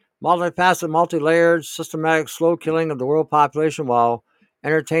 multi-layered, systematic, slow killing of the world population while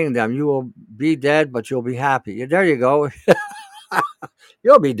entertaining them. You will be dead, but you'll be happy. There you go.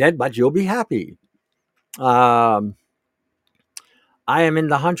 You'll be dead, but you'll be happy. I am in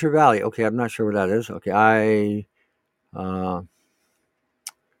the Hunter Valley. Okay, I'm not sure where that is. Okay,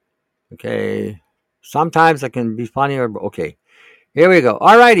 okay. Sometimes it can be funny okay. Here we go.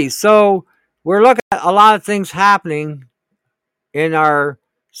 Alrighty, so we're looking at a lot of things happening in our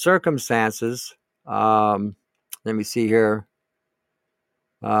circumstances. Let me see here.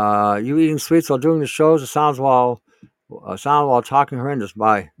 You eating sweets while doing the shows? It sounds while talking horrendous.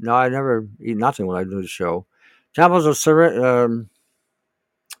 Bye. No, I never eat nothing when I do the show. Examples of small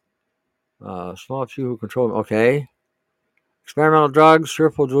few who control. Okay. Experimental drugs,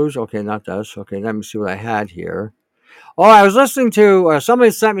 fearful delusion. Okay, not this. Okay, let me see what I had here. Oh, I was listening to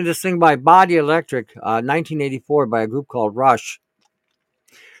somebody sent me this thing by Body Electric, 1984, by a group called Rush.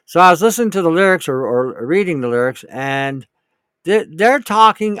 So I was listening to the lyrics or reading the lyrics, and they're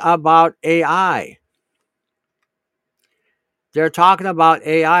talking about AI. They're talking about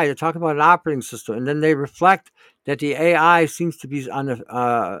AI. They're talking about an operating system, and then they reflect that the AI seems to be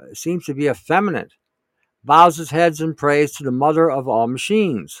effeminate, bows its heads in praise to the mother of all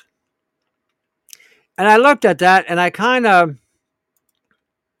machines. And I looked at that, and I kind of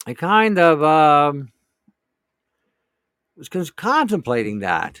was contemplating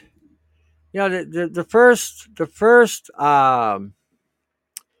that. You know, the first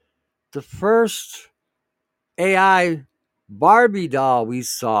AI Barbie doll we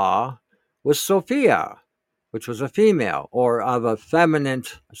saw was Sophia, which was a female, or of a feminine,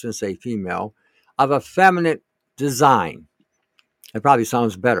 I shouldn't say female, of a feminine design. It probably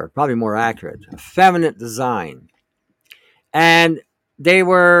sounds better, probably more accurate. A feminine design. And they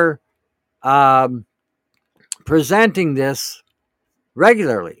were presenting this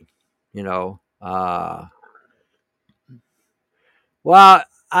regularly, you know. Well,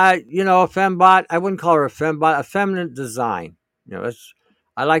 a fembot, I wouldn't call her a fembot, a feminine design. You know,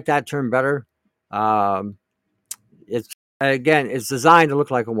 I like that term better. It's again, it's designed to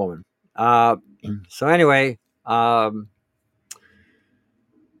look like a woman. So anyway,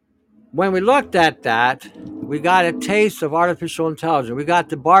 when we looked at that, we got a taste of artificial intelligence. We got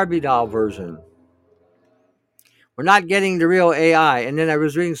the Barbie doll version. We're not getting the real AI. And then I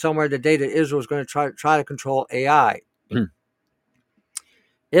was reading somewhere today that Israel was going to try to control AI.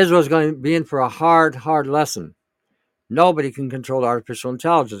 Israel is going to be in for a hard lesson. Nobody can control artificial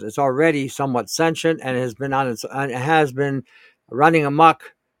intelligence. It's already somewhat sentient and has been running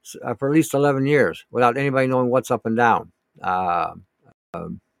amok for at least 11 years without anybody knowing what's up and down.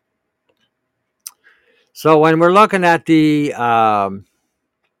 So when we're looking at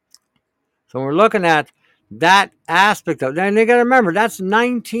that aspect of it, and you got to remember that's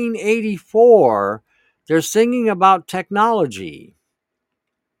 1984. They're singing about technology.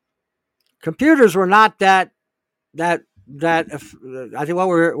 Computers were not that. I think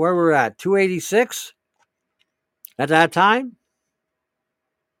where we're at 286 at that time.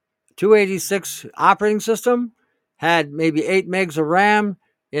 286 operating system had maybe 8 megs of RAM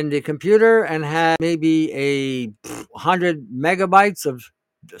in the computer and had maybe 100 megabytes of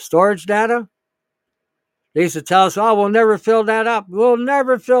storage data. They used to tell us, "Oh, we'll never fill that up. We'll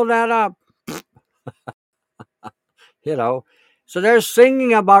never fill that up." You know, so they're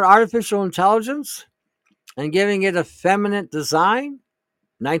singing about artificial intelligence and giving it a feminine design.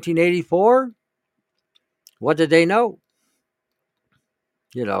 1984. What did they know?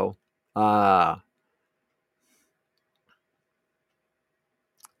 You know, well,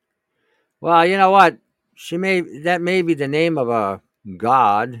 you know what? That may be the name of a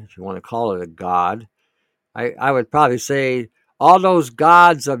god, if you want to call it a god. I would probably say all those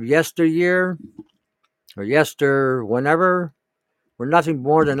gods of yesteryear or whenever were nothing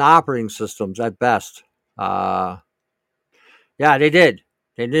more than operating systems at best. Yeah, they did.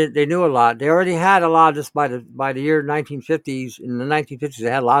 They knew a lot. They already had a lot of this by the year 1950s. In the 1950s,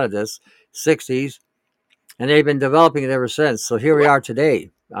 they had a lot of this. 60s, and they've been developing it ever since. So here we are today.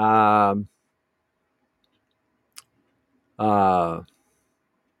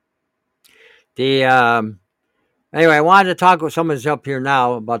 Anyway, I wanted to talk with someone's up here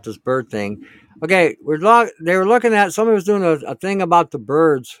now about this bird thing. Okay, they were looking at, somebody was doing a thing about the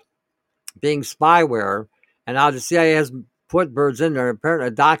birds being spyware, and now the CIA has put birds in there. Apparently,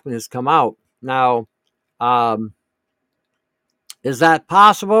 a document has come out now. Is that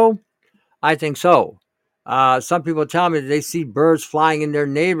possible? I think so. Some people tell me that they see birds flying in their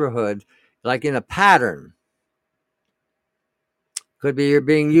neighborhood, like in a pattern. Could be you're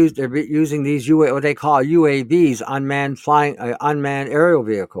being used. They're using these what they call UAVs, unmanned aerial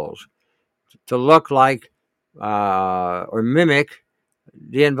vehicles, to look like or mimic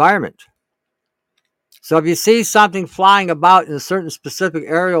the environment. So if you see something flying about in a certain specific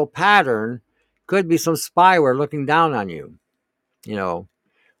aerial pattern, could be some spyware looking down on you. You know,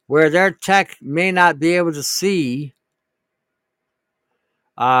 where their tech may not be able to see.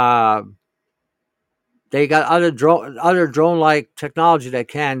 They got other drone-like technology that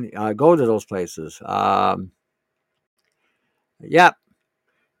can go to those places. Yep. Yeah.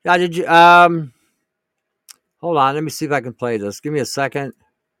 Did you? Hold on, let me see if I can play this. Give me a second.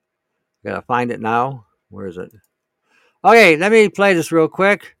 Gotta find it now. Where is it? Okay, let me play this real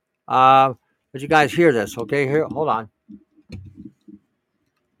quick. But you guys hear this, okay? Here, hold on.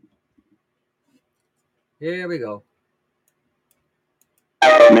 Here we go.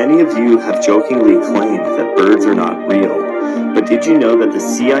 Many of you have jokingly claimed that birds are not real, but did you know that the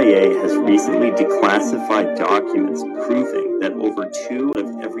CIA has recently declassified documents proving that over 2 out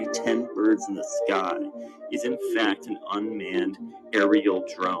of every 10 birds in the sky is in fact an unmanned aerial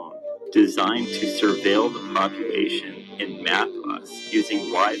drone designed to surveil the population and map us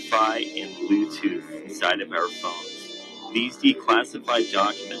using Wi-Fi and Bluetooth inside of our phones? These declassified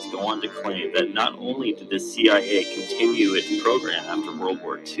documents go on to claim that not only did the CIA continue its program after World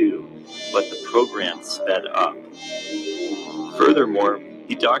War II, but the program sped up. Furthermore,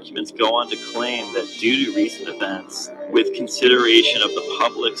 the documents go on to claim that due to recent events, with consideration of the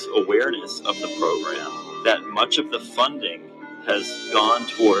public's awareness of the program, that much of the funding has gone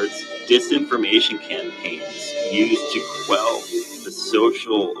towards disinformation campaigns used to quell the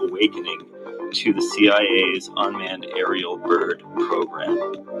social awakening to the CIA's unmanned aerial bird program.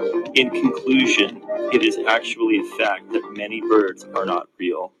 In conclusion, it is actually a fact that many birds are not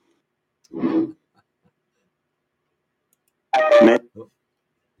real.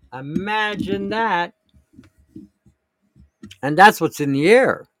 Imagine that. And that's what's in the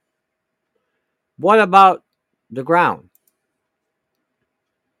air. What about the ground?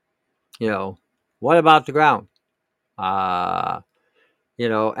 What about the ground? And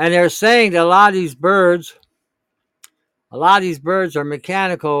they're saying that a lot of these birds are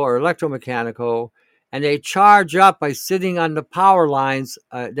mechanical or electromechanical, and they charge up by sitting on the power lines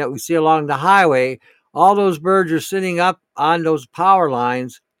that we see along the highway. All those birds are sitting up on those power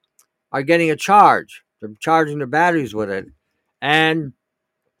lines are getting a charge. They're charging their batteries with it. And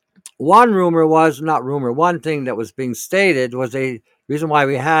one thing that was being stated was a reason why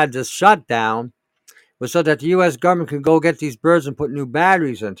we had this shutdown was so that the U.S. government could go get these birds and put new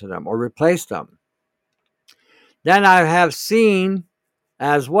batteries into them or replace them. Then I have seen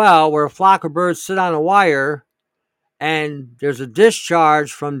as well where a flock of birds sit on a wire and there's a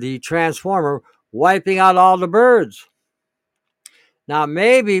discharge from the transformer wiping out all the birds. Now,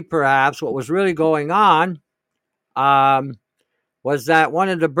 maybe perhaps what was really going on was that one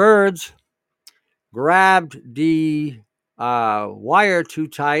of the birds grabbed the wire too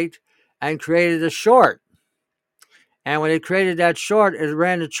tight and created a short. And when it created that short, it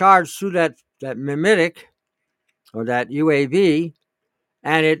ran a charge through that mimetic or that UAV,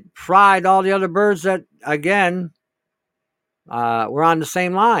 and it fried all the other birds that, again, were on the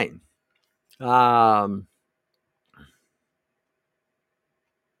same line. Well,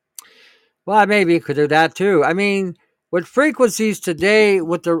 maybe it could do that too. I mean, with frequencies today,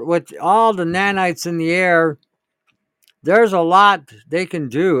 with all the nanites in the air, there's a lot they can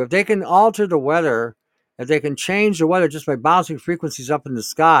do. If they can alter the weather, if they can change the weather just by bouncing frequencies up in the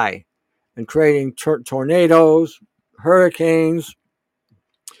sky and creating tornadoes, hurricanes,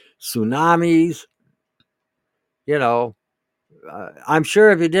 tsunamis, I'm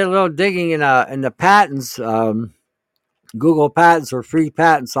sure if you did a little digging in the patents, Google patents or free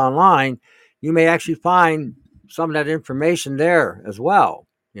patents online, you may actually find some of that information there as well.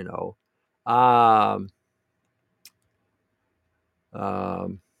 Yeah,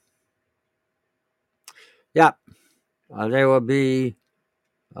 they will be.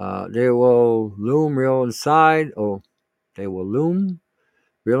 They will loom real inside. Oh, they will loom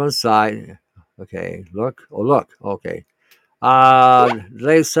real inside. Okay, look. Oh, look. Okay.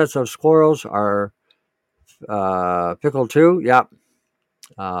 Latest sets of squirrels are pickled too. Yep.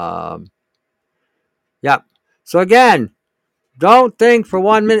 Yep. So again, don't think for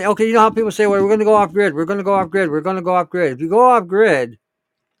 1 minute. Okay, you know how people say, "Well, we're going to go off grid. We're going to go off grid. We're going to go off grid." If you go off grid,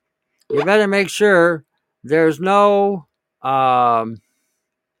 you better make sure there's no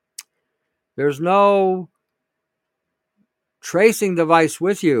tracing device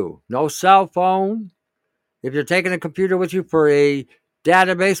with you. No cell phone. If you're taking a computer with you for a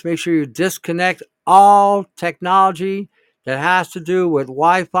database, make sure you disconnect all technology that has to do with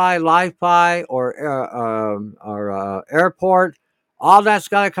Wi-Fi, Li-Fi, or airport. All that's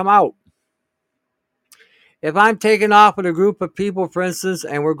got to come out. If I'm taking off with a group of people, for instance,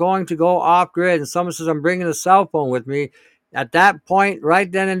 and we're going to go off grid, and someone says I'm bringing a cell phone with me, at that point,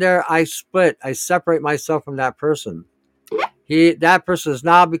 right then and there, I separate myself from that person. That person has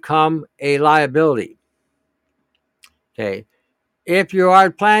now become a liability. Okay. If you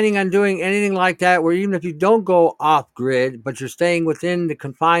are planning on doing anything like that, where even if you don't go off grid, but you're staying within the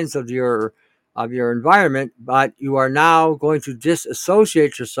confines of your of your environment, but you are now going to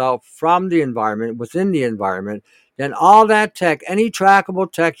disassociate yourself from the environment, within the environment, then all that tech, any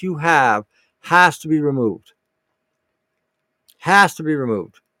trackable tech you have, has to be removed. Has to be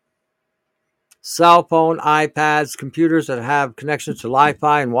removed. Cell phone, iPads, computers that have connections to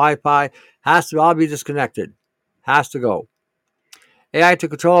Wi-Fi and Wi-Fi has to all be disconnected. Has to go. AI took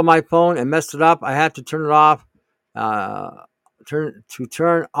control of my phone and messed it up. I had to turn it off,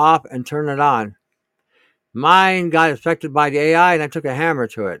 turn off and turn it on. Mine got affected by the AI, and I took a hammer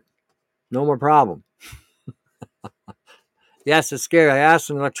to it. No more problem. Yes, it's scary. I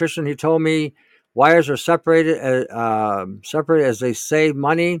asked an electrician. He told me wires are separated as they save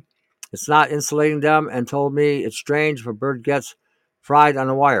money. It's not insulating them, and told me it's strange if a bird gets fried on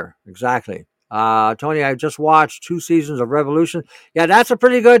a wire. Exactly. Tony, I just watched 2 seasons of Revolution. Yeah, that's a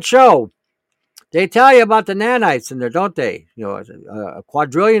pretty good show. They tell you about the nanites in there, don't they?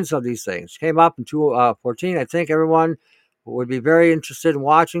 Quadrillions of these things came up in 2014. I think everyone would be very interested in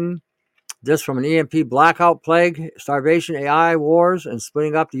watching this, from an EMP blackout, plague, starvation, AI wars, and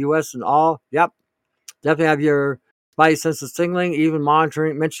splitting up the U.S. and all. Yep, definitely have your spidey senses tingling. Even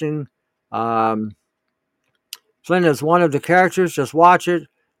mentioning Flynn as one of the characters. Just watch it.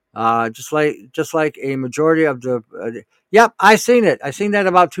 Just like a majority of the. Yep, I seen it. I seen that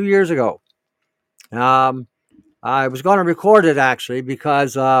about 2 years ago. I was going to record it actually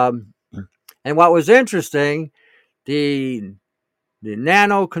because, and what was interesting, the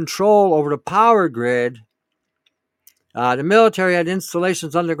nano control over the power grid. The military had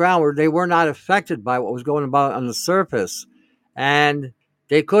installations underground where they were not affected by what was going about on the surface, and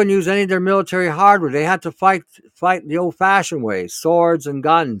they couldn't use any of their military hardware. They had to fight the old-fashioned way, swords and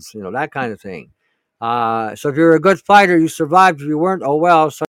guns, that kind of thing. So if you're a good fighter, you survived. If you weren't, oh well,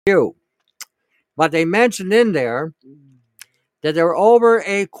 so you. But they mentioned in there that there were over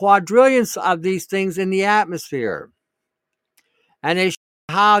a quadrillion of these things in the atmosphere, and they showed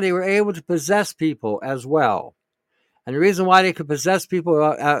how they were able to possess people as well. And the reason why they could possess people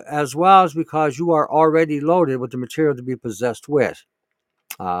as well is because you are already loaded with the material to be possessed with.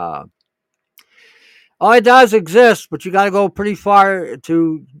 Oh, it does exist, but you got to go pretty far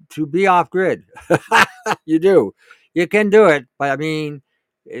to be off grid. You do. You can do it, but I mean,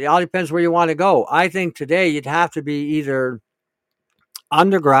 it all depends where you want to go. I think today you'd have to be either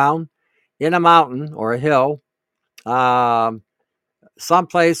underground, in a mountain or a hill,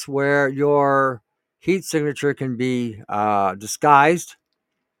 someplace where your heat signature can be disguised.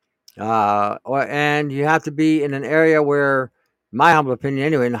 And you have to be in an area where, in my humble opinion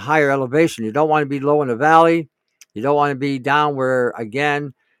anyway, in a higher elevation. You don't want to be low in the valley. You don't want to be down where,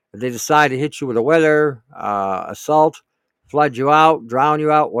 again, if they decide to hit you with a weather assault, flood you out, drown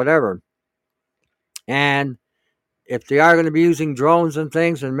you out, whatever. And if they are going to be using drones and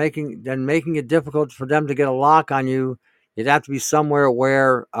things and making it difficult for them to get a lock on you, you'd have to be somewhere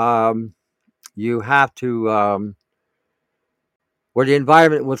where you have to where the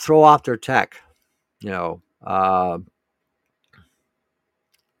environment would throw off their tech. Neural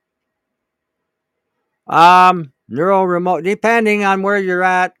remote, depending on where you're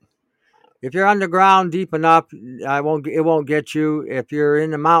at. If you're underground deep enough, it won't get you. If you're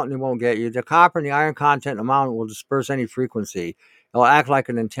in the mountain, it won't get you. The copper and the iron content in the mountain will disperse any frequency. It'll act like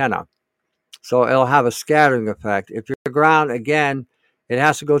an antenna. So it'll have a scattering effect. If you're on the ground, again, it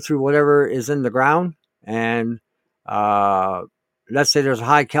has to go through whatever is in the ground. And let's say there's a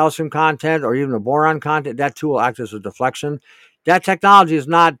high calcium content or even a boron content, that too will act as a deflection. That technology is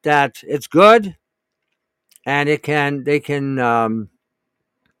not that, it's good. And they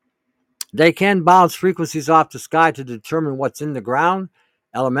can bounce frequencies off the sky to determine what's in the ground,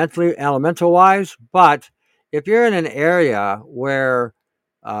 elemental wise. But if you're in an area where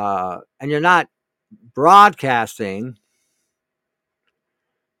and you're not broadcasting,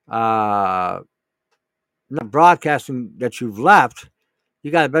 that you've left, you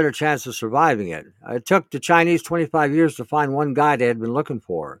got a better chance of surviving it. It took the Chinese 25 years to find one guy they had been looking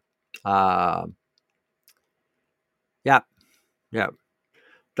for. Yep.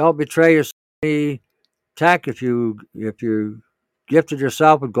 Don't betray your tech if you gifted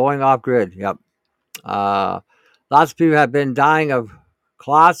yourself with going off grid. Yep. Lots of people have been dying of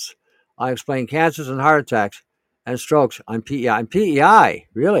clots, unexplained cancers, and heart attacks and strokes on PEI. On PEI,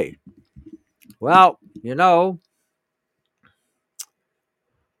 really? Well,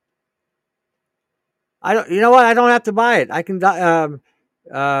 I don't. You know what? I don't have to buy it. I can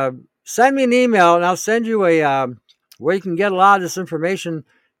send me an email, and I'll send you a where you can get a lot of this information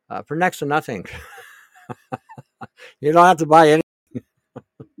for next to nothing. You don't have to buy anything.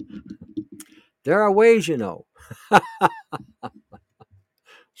 There are ways,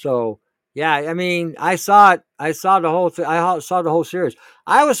 So Yeah, I mean, I saw it. I saw the whole thing. Saw the whole series.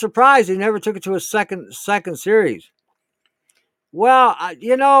 I was surprised they never took it to a second series. Well, I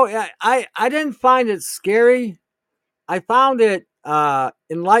didn't find it scary. I found it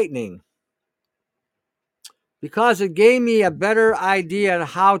enlightening because it gave me a better idea on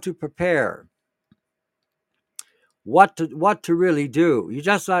how to prepare, what to really do. You're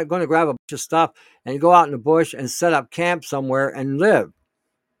just not going to grab a bunch of stuff and go out in the bush and set up camp somewhere and live.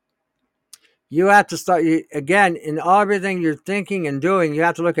 You have to start again in everything you're thinking and doing. You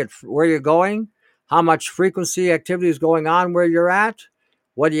have to look at where you're going, how much frequency activity is going on where you're at.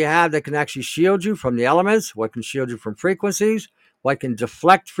 What do you have that can actually shield you from the elements? What can shield you from frequencies? What can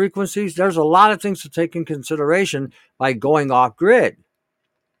deflect frequencies? There's a lot of things to take in consideration by going off grid.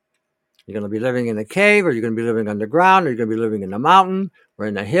 You're going to be living in a cave, or you're going to be living underground, or you're going to be living in a mountain or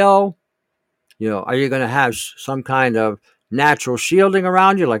in a hill. Are you going to have some kind of natural shielding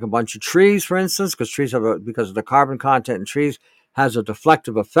around you, like a bunch of trees, for instance, because because of the carbon content in trees has a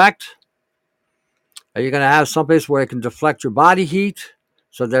deflective effect? Are you going to have someplace where it can deflect your body heat?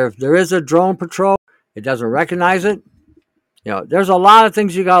 So there is a drone patrol. It doesn't recognize it. There's a lot of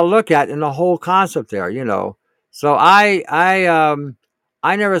things you got to look at in the whole concept there. So I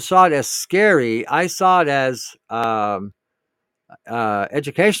never saw it as scary. I saw it as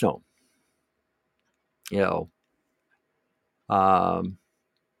educational. You know, um,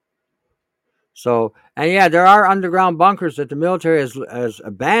 So, and yeah, there are underground bunkers that the military has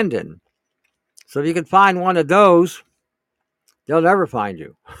abandoned. So if you can find one of those, they'll never find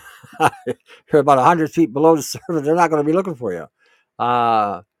you. You're about 100 feet below the surface. They're not going to be looking for you.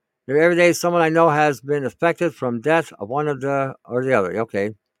 Uh, every day, someone I know has been affected from death of one of the or the other.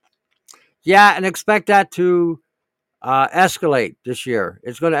 Okay. Yeah, and expect that to escalate this year.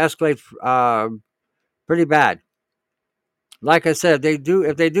 It's going to escalate pretty bad. Like I said, if they do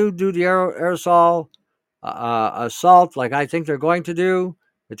the aerosol assault, like I think they're going to do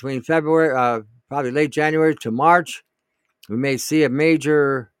between February, probably late January to March, we may see a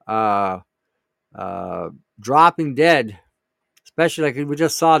major uh, dropping dead. Especially like we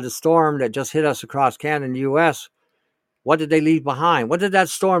just saw the storm that just hit us across Canada and the U.S. What did they leave behind? What did that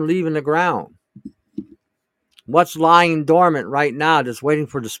storm leave in the ground? What's lying dormant right now that's waiting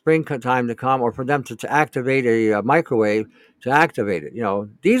for the springtime to come, or for them to activate a microwave to activate it?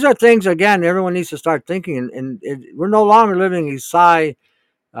 These are things, again, everyone needs to start thinking, and we're no longer living in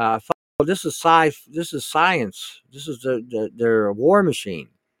uh, this is this is science. This is their war machine.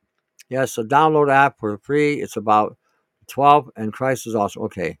 Yes, so download the app for free. It's about 12, and Christ is awesome.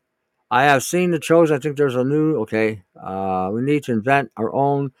 Okay. I have seen the shows. I think there's a new, okay. We need to invent our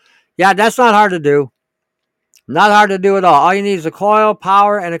own. Yeah, that's not hard to do. Not hard to do at all. All you need is a coil,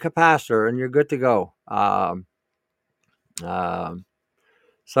 power, and a capacitor, and you're good to go. Um,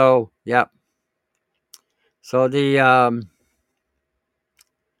 so, yeah. So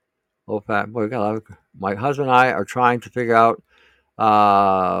boy, my husband and I are trying to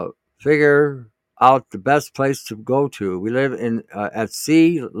uh, figure out the best place to go to. We live in at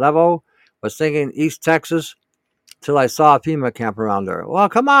sea level. Was thinking East Texas till I saw a FEMA camp around there. Well,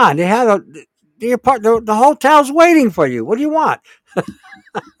 come on, they have the hotel's waiting for you. What do you want?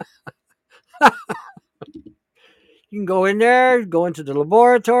 You can go in there, go into the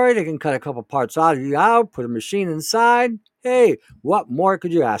laboratory. They can cut a couple parts out of you out, put a machine inside. Hey, what more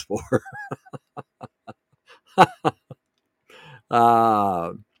could you ask for?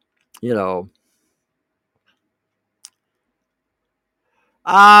 uh, you know,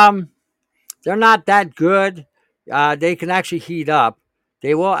 um, they're not that good. They can actually heat up.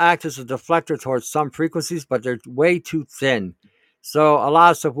 They will act as a deflector towards some frequencies, but they're way too thin. So a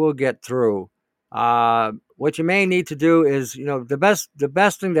lot of stuff will get through. What you may need to do is, the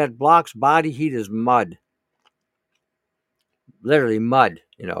best thing that blocks body heat is mud. Literally mud.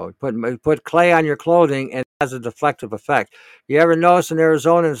 Put clay on your clothing, and it has a deflective effect. You ever notice in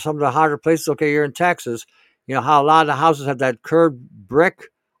Arizona and some of the hotter places? Okay, you're in Texas. You know how a lot of the houses have that curved brick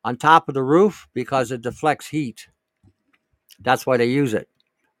on top of the roof because it deflects heat. That's why they use it.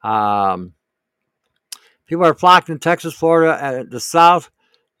 Um, People are flocking in Texas, Florida, and the South.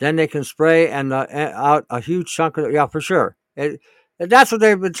 Then they can spray and out a huge chunk of it. Yeah, for sure. That's what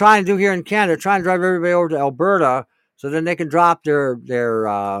they've been trying to do here in Canada. Trying to drive everybody over to Alberta so then they can drop their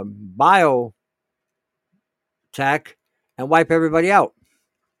biotech and wipe everybody out.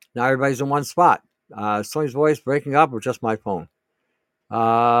 Now everybody's in one spot. Sony's voice breaking up, or just my phone?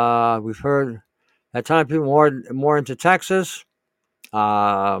 We've heard a ton of people more into Texas.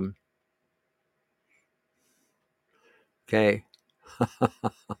 Um, okay.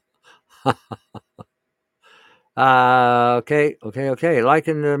 Okay. Like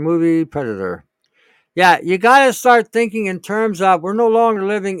in the movie Predator. Yeah, you got to start thinking in terms of we're no longer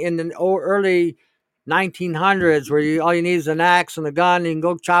living in the early 1900s where all you need is an axe and a gun. You can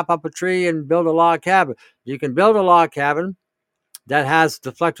go chop up a tree and build a log cabin. You can build a log cabin that has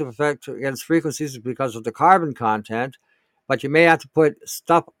deflective effect against frequencies because of the carbon content, but you may have to put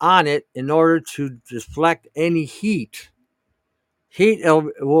stuff on it in order to deflect any heat. Heat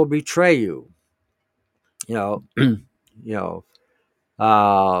will betray you. You know, you know.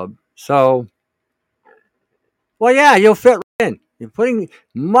 So, well, yeah, you'll fit right in. You're putting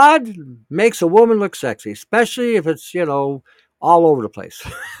mud makes a woman look sexy, especially if it's all over the place.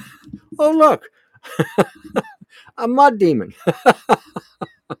 Oh, look, a mud demon.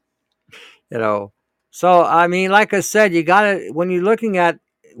 you know. So I mean, like I said, you gotta when you're looking at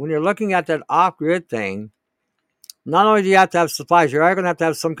that off grid thing. Not only do you have to have supplies, you are going to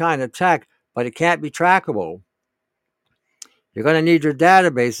have some kind of tech, but it can't be trackable. You're going to need your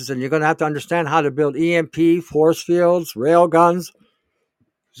databases, and you're going to have to understand how to build EMP, force fields, rail guns.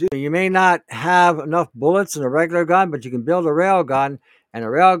 You may not have enough bullets in a regular gun, but you can build a rail gun. And a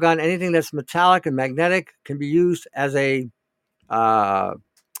rail gun, anything that's metallic and magnetic, can be used as a uh,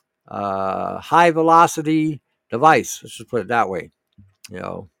 high velocity device. Let's just put it that way. You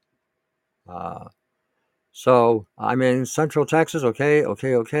know. So I'm in Central Texas. Okay.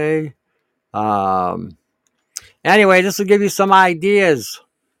 Anyway, this will give you some ideas.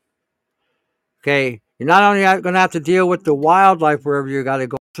 Okay, you're not only going to have to deal with the wildlife wherever you got to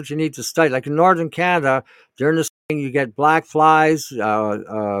go. That's what you need to study. Like in northern Canada, during the spring, you get black flies.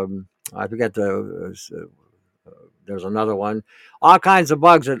 I forget there's another one. All kinds of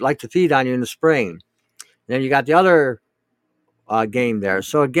bugs that like to feed on you in the spring. And then you got the other game there.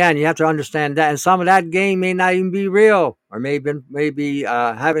 So again, you have to understand that, and some of that game may not even be real, or maybe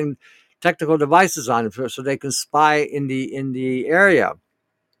having technical devices on it so they can spy in the area.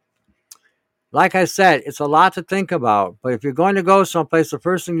 Like I said, it's a lot to think about, but if you're going to go someplace, the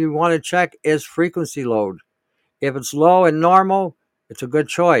first thing you want to check is frequency load. If it's low and normal, it's a good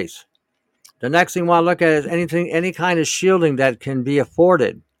choice. The next thing you want to look at is any kind of shielding that can be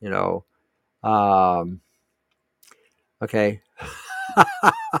afforded. Okay.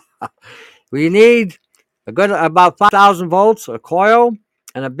 We need about 5,000 volts, a coil,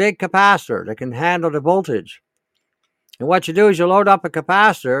 and a big capacitor that can handle the voltage. And what you do is you load up a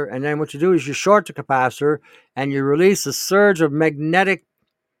capacitor, and then what you do is you short the capacitor, and you release a surge of magnetic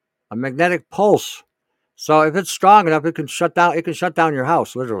pulse. So if it's strong enough, it can shut down your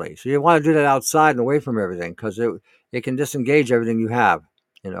house, literally. So you want to do that outside and away from everything, because it can disengage everything you have.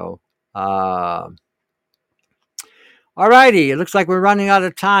 Alrighty, it looks like we're running out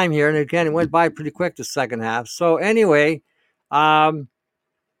of time here, and again, it went by pretty quick the second half. So anyway,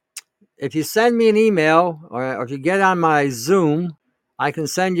 if you send me an email or if you get on my Zoom, I can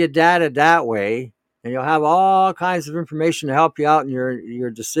send you data that way, and you'll have all kinds of information to help you out in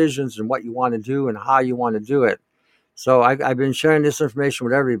your decisions and what you want to do and how you want to do it. So I've been sharing this information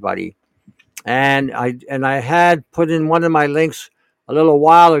with everybody, and I had put in one of my links a little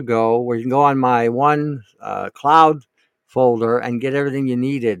while ago where you can go on my one cloud folder and get everything you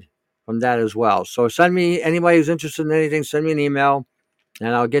needed from that as well. So anybody who's interested in anything, send me an email,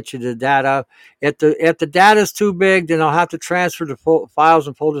 and I'll get you the data. If the data is too big, then I'll have to transfer the files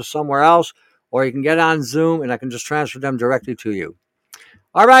and folders somewhere else, or you can get on Zoom and I can just transfer them directly to you.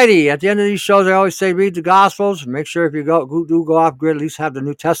 Alrighty, at the end of these shows, I always say read the Gospels. Make sure if you do go off grid, at least have the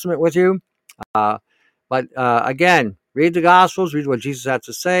New Testament with you. But again, read the Gospels, read what Jesus had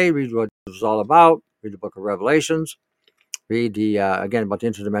to say, read what it was all about, read the book of Revelations, read again about the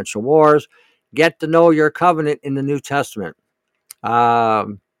interdimensional wars. Get to know your covenant in the New Testament.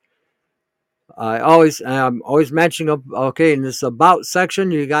 I'm always mentioning, okay, in this about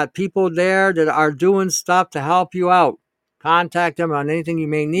section, you got people there that are doing stuff to help you out. Contact them on anything you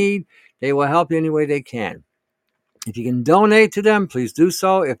may need. They will help you any way they can. If you can donate to them, please do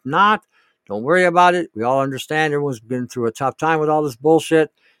so. If not, don't worry about it. We all understand everyone's been through a tough time with all this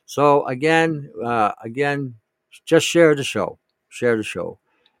bullshit. So again, just share the show. Share the show.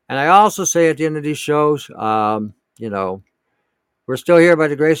 And I also say at the end of these shows, we're still here by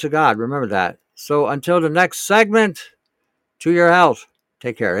the grace of God. Remember that. So until the next segment, to your health.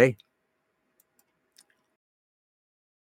 Take care, eh?